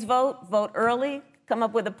 Please vote. Vote early. Come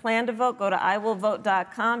up with a plan to vote. Go to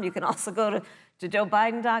iwillvote.com. You can also go to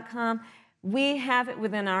joebiden.com. We have it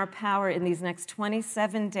within our power in these next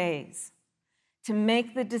 27 days to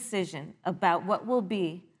make the decision about what will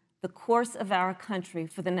be the course of our country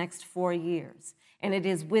for the next 4 years. And it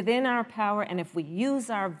is within our power, and if we use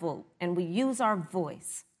our vote and we use our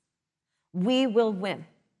voice, we will win.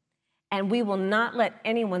 And we will not let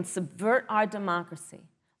anyone subvert our democracy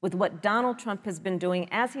with what Donald Trump has been doing,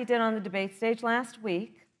 as he did on the debate stage last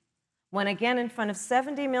week, when again in front of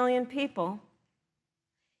 70 million people,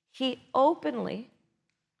 he openly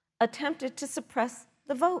attempted to suppress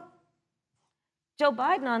the vote. Joe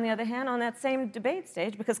Biden, on the other hand, on that same debate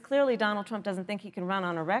stage, because clearly Donald Trump doesn't think he can run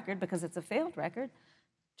on a record because it's a failed record,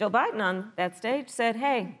 Joe Biden on that stage said,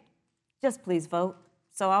 hey, just please vote.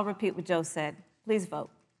 So I'll repeat what Joe said. Please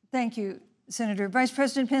vote. Thank you, Senator. Vice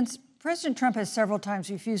President Pence, President Trump has several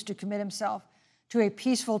times refused to commit himself to a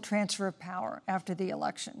peaceful transfer of power after the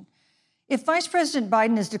election. If Vice President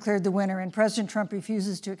Biden is declared the winner and President Trump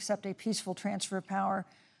refuses to accept a peaceful transfer of power,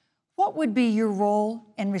 what would be your role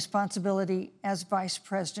and responsibility as Vice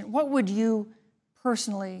President? What would you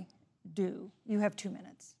personally do? You have 2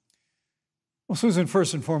 minutes. Well, Susan,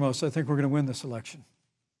 first and foremost, I think we're going to win this election.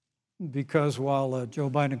 Because while Joe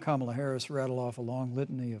Biden and Kamala Harris rattle off a long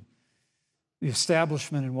litany of the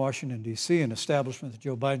establishment in Washington, D.C., an establishment that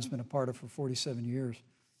Joe Biden's been a part of for 47 years,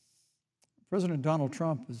 President Donald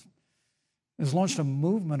Trump has launched a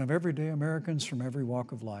movement of everyday Americans from every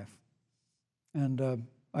walk of life. And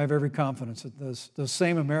I have every confidence that those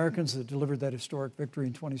same Americans that delivered that historic victory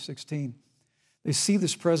in 2016, they see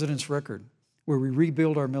this president's record where we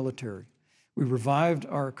rebuild our military, we revived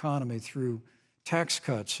our economy through tax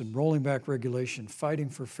cuts and rolling back regulation, fighting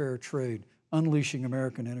for fair trade, unleashing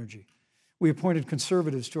American energy. We appointed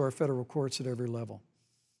conservatives to our federal courts at every level.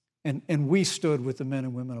 And we stood with the men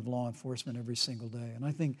and women of law enforcement every single day. And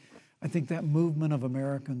I think that movement of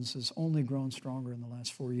Americans has only grown stronger in the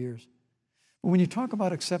last 4 years. But when you talk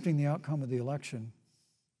about accepting the outcome of the election,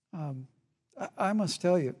 I must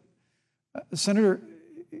tell you, Senator,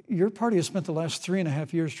 your party has spent the last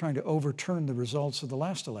 3.5 years trying to overturn the results of the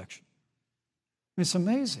last election. It's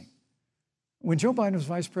amazing. When Joe Biden was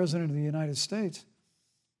vice president of the United States,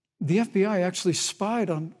 the FBI actually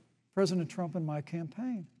spied on President Trump and my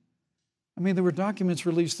campaign. I mean, there were documents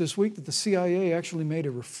released this week that the CIA actually made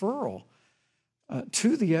a referral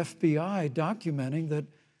to the FBI documenting that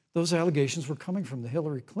those allegations were coming from the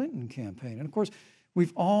Hillary Clinton campaign. And of course,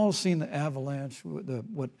 we've all seen the avalanche,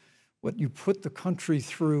 what you put the country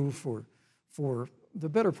through for the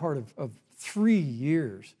better part of 3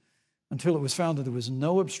 years, until it was found that there was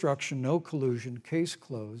no obstruction, no collusion, case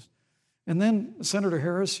closed. And then, Senator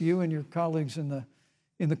Harris, you and your colleagues in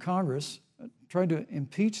the Congress tried to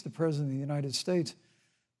impeach the President of the United States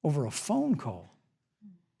over a phone call.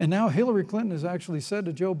 And now Hillary Clinton has actually said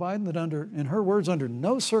to Joe Biden that in her words, under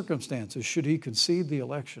no circumstances should he concede the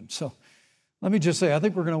election. So let me just say, I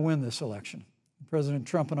think we're going to win this election. President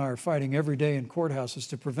Trump and I are fighting every day in courthouses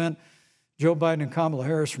to prevent Joe Biden and Kamala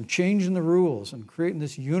Harris from changing the rules and creating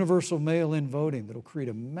this universal mail-in voting that'll create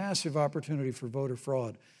a massive opportunity for voter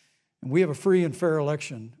fraud. And we have a free and fair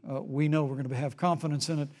election. We know we're going to have confidence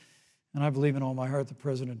in it. And I believe in all my heart that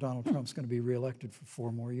President Donald Trump's going to be reelected for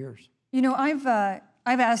 4 more years. You know, I've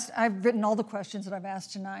written all the questions that I've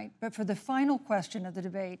asked tonight, but for the final question of the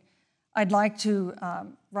debate, I'd like to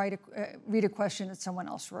read a question that someone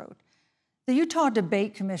else wrote. The Utah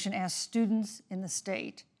Debate Commission asked students in the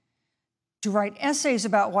state to write essays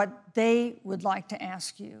about what they would like to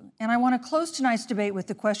ask you. And I want to close tonight's debate with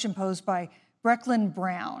the question posed by Brecklin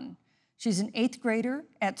Brown. She's an 8th grader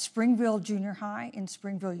at Springville Junior High in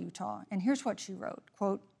Springville, Utah. And here's what she wrote,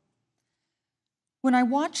 quote, "When I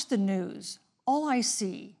watch the news, all I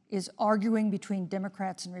see is arguing between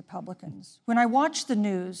Democrats and Republicans. When I watch the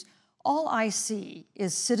news, all I see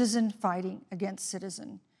is citizen fighting against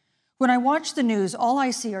citizen. When I watch the news, all I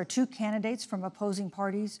see are 2 candidates from opposing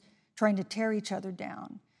parties trying to tear each other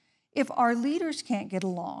down. If our leaders can't get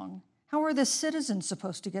along, how are the citizens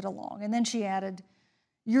supposed to get along?" And then she added,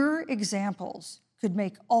 "Your examples could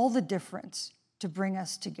make all the difference to bring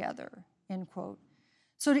us together," end quote.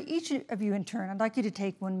 So to each of you in turn, I'd like you to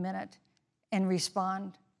take 1 minute and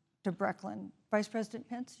respond to Brecklin. Vice President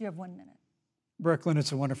Pence, you have 1 minute. Brecklin,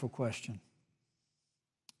 it's a wonderful question.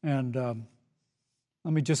 And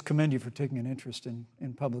let me just commend you for taking an interest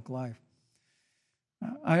in public life.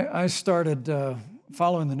 I started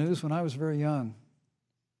following the news when I was very young.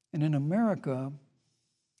 And in America,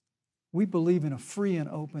 we believe in a free and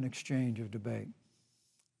open exchange of debate.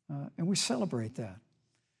 And we celebrate that.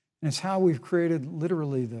 And it's how we've created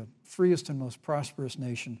literally the freest and most prosperous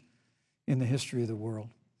nation in the history of the world.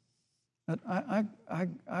 But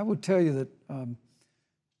I would tell you that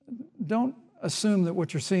don't assume that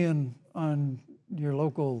what you're seeing on your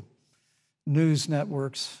local news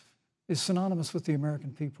networks is synonymous with the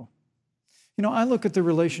American people. You know, I look at the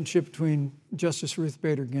relationship between Justice Ruth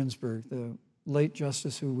Bader Ginsburg, the late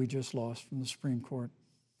justice who we just lost from the Supreme Court,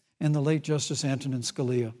 and the late Justice Antonin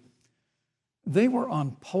Scalia. They were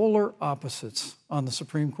on polar opposites on the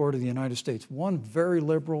Supreme Court of the United States, one very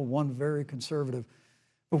liberal, one very conservative.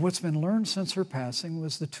 But what's been learned since her passing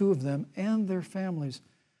was the 2 of them and their families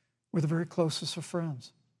were the very closest of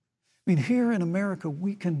friends. I mean, here in America,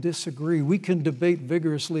 we can disagree. We can debate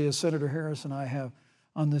vigorously, as Senator Harris and I have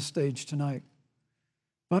on this stage tonight.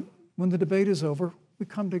 But when the debate is over, we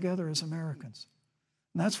come together as Americans.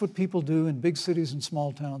 And that's what people do in big cities and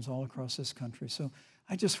small towns all across this country. So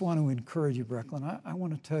I just want to encourage you, Brecklin. I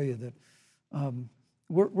want to tell you that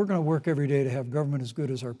we're going to work every day to have government as good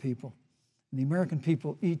as our people. And the American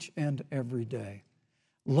people each and every day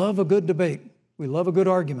love a good debate. We love a good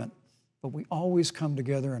argument. But we always come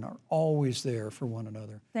together and are always there for one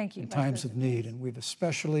another. Thank you, in times of need. And we've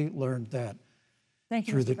especially learned that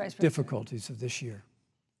through the difficulties of this year.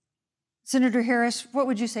 Senator Harris, what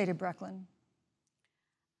would you say to Brecklin?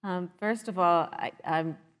 First of all,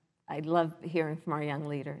 I love hearing from our young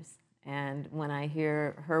leaders. And when I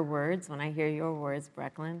hear her words, when I hear your words,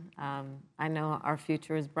 Brecklin, I know our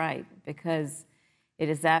future is bright because it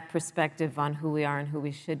is that perspective on who we are and who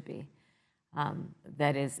we should be.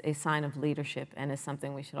 That is a sign of leadership and is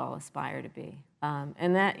something we should all aspire to be.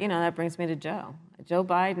 And that, that brings me to Joe. Joe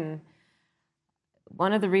Biden,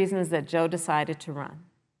 one of the reasons that Joe decided to run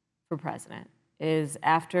for president is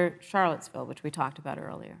after Charlottesville, which we talked about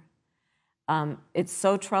earlier. It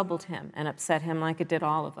so troubled him and upset him like it did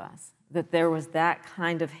all of us, that there was that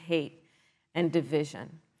kind of hate and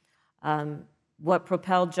division. What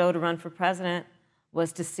propelled Joe to run for president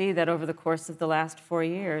was to see that over the course of the last 4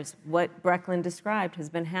 years, what Brecklin described has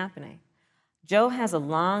been happening. Joe has a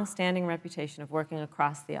long-standing reputation of working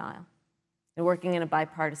across the aisle and working in a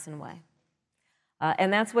bipartisan way.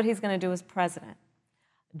 And that's what he's going to do as president.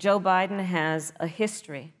 Joe Biden has a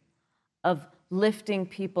history of lifting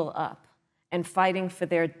people up and fighting for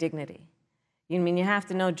their dignity. You have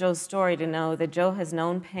to know Joe's story to know that Joe has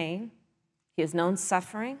known pain, he has known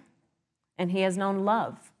suffering, and he has known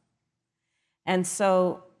love. And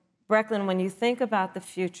so, Brecklin, when you think about the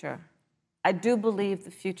future, I do believe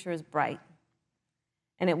the future is bright.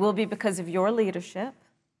 And it will be because of your leadership,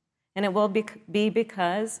 and it will be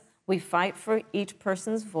because we fight for each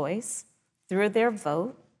person's voice through their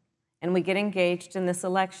vote, and we get engaged in this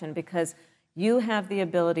election because you have the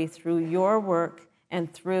ability through your work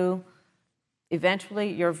and through,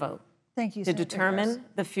 eventually, your vote to determine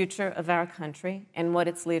the future of our country and what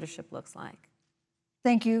its leadership looks like.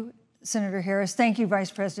 Thank you, Senator Harris. Thank you,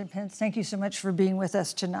 Vice President Pence. Thank you so much for being with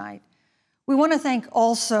us tonight. We want to thank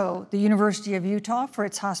also the University of Utah for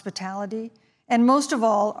its hospitality, and most of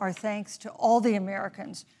all, our thanks to all the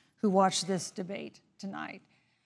Americans who watched this debate tonight.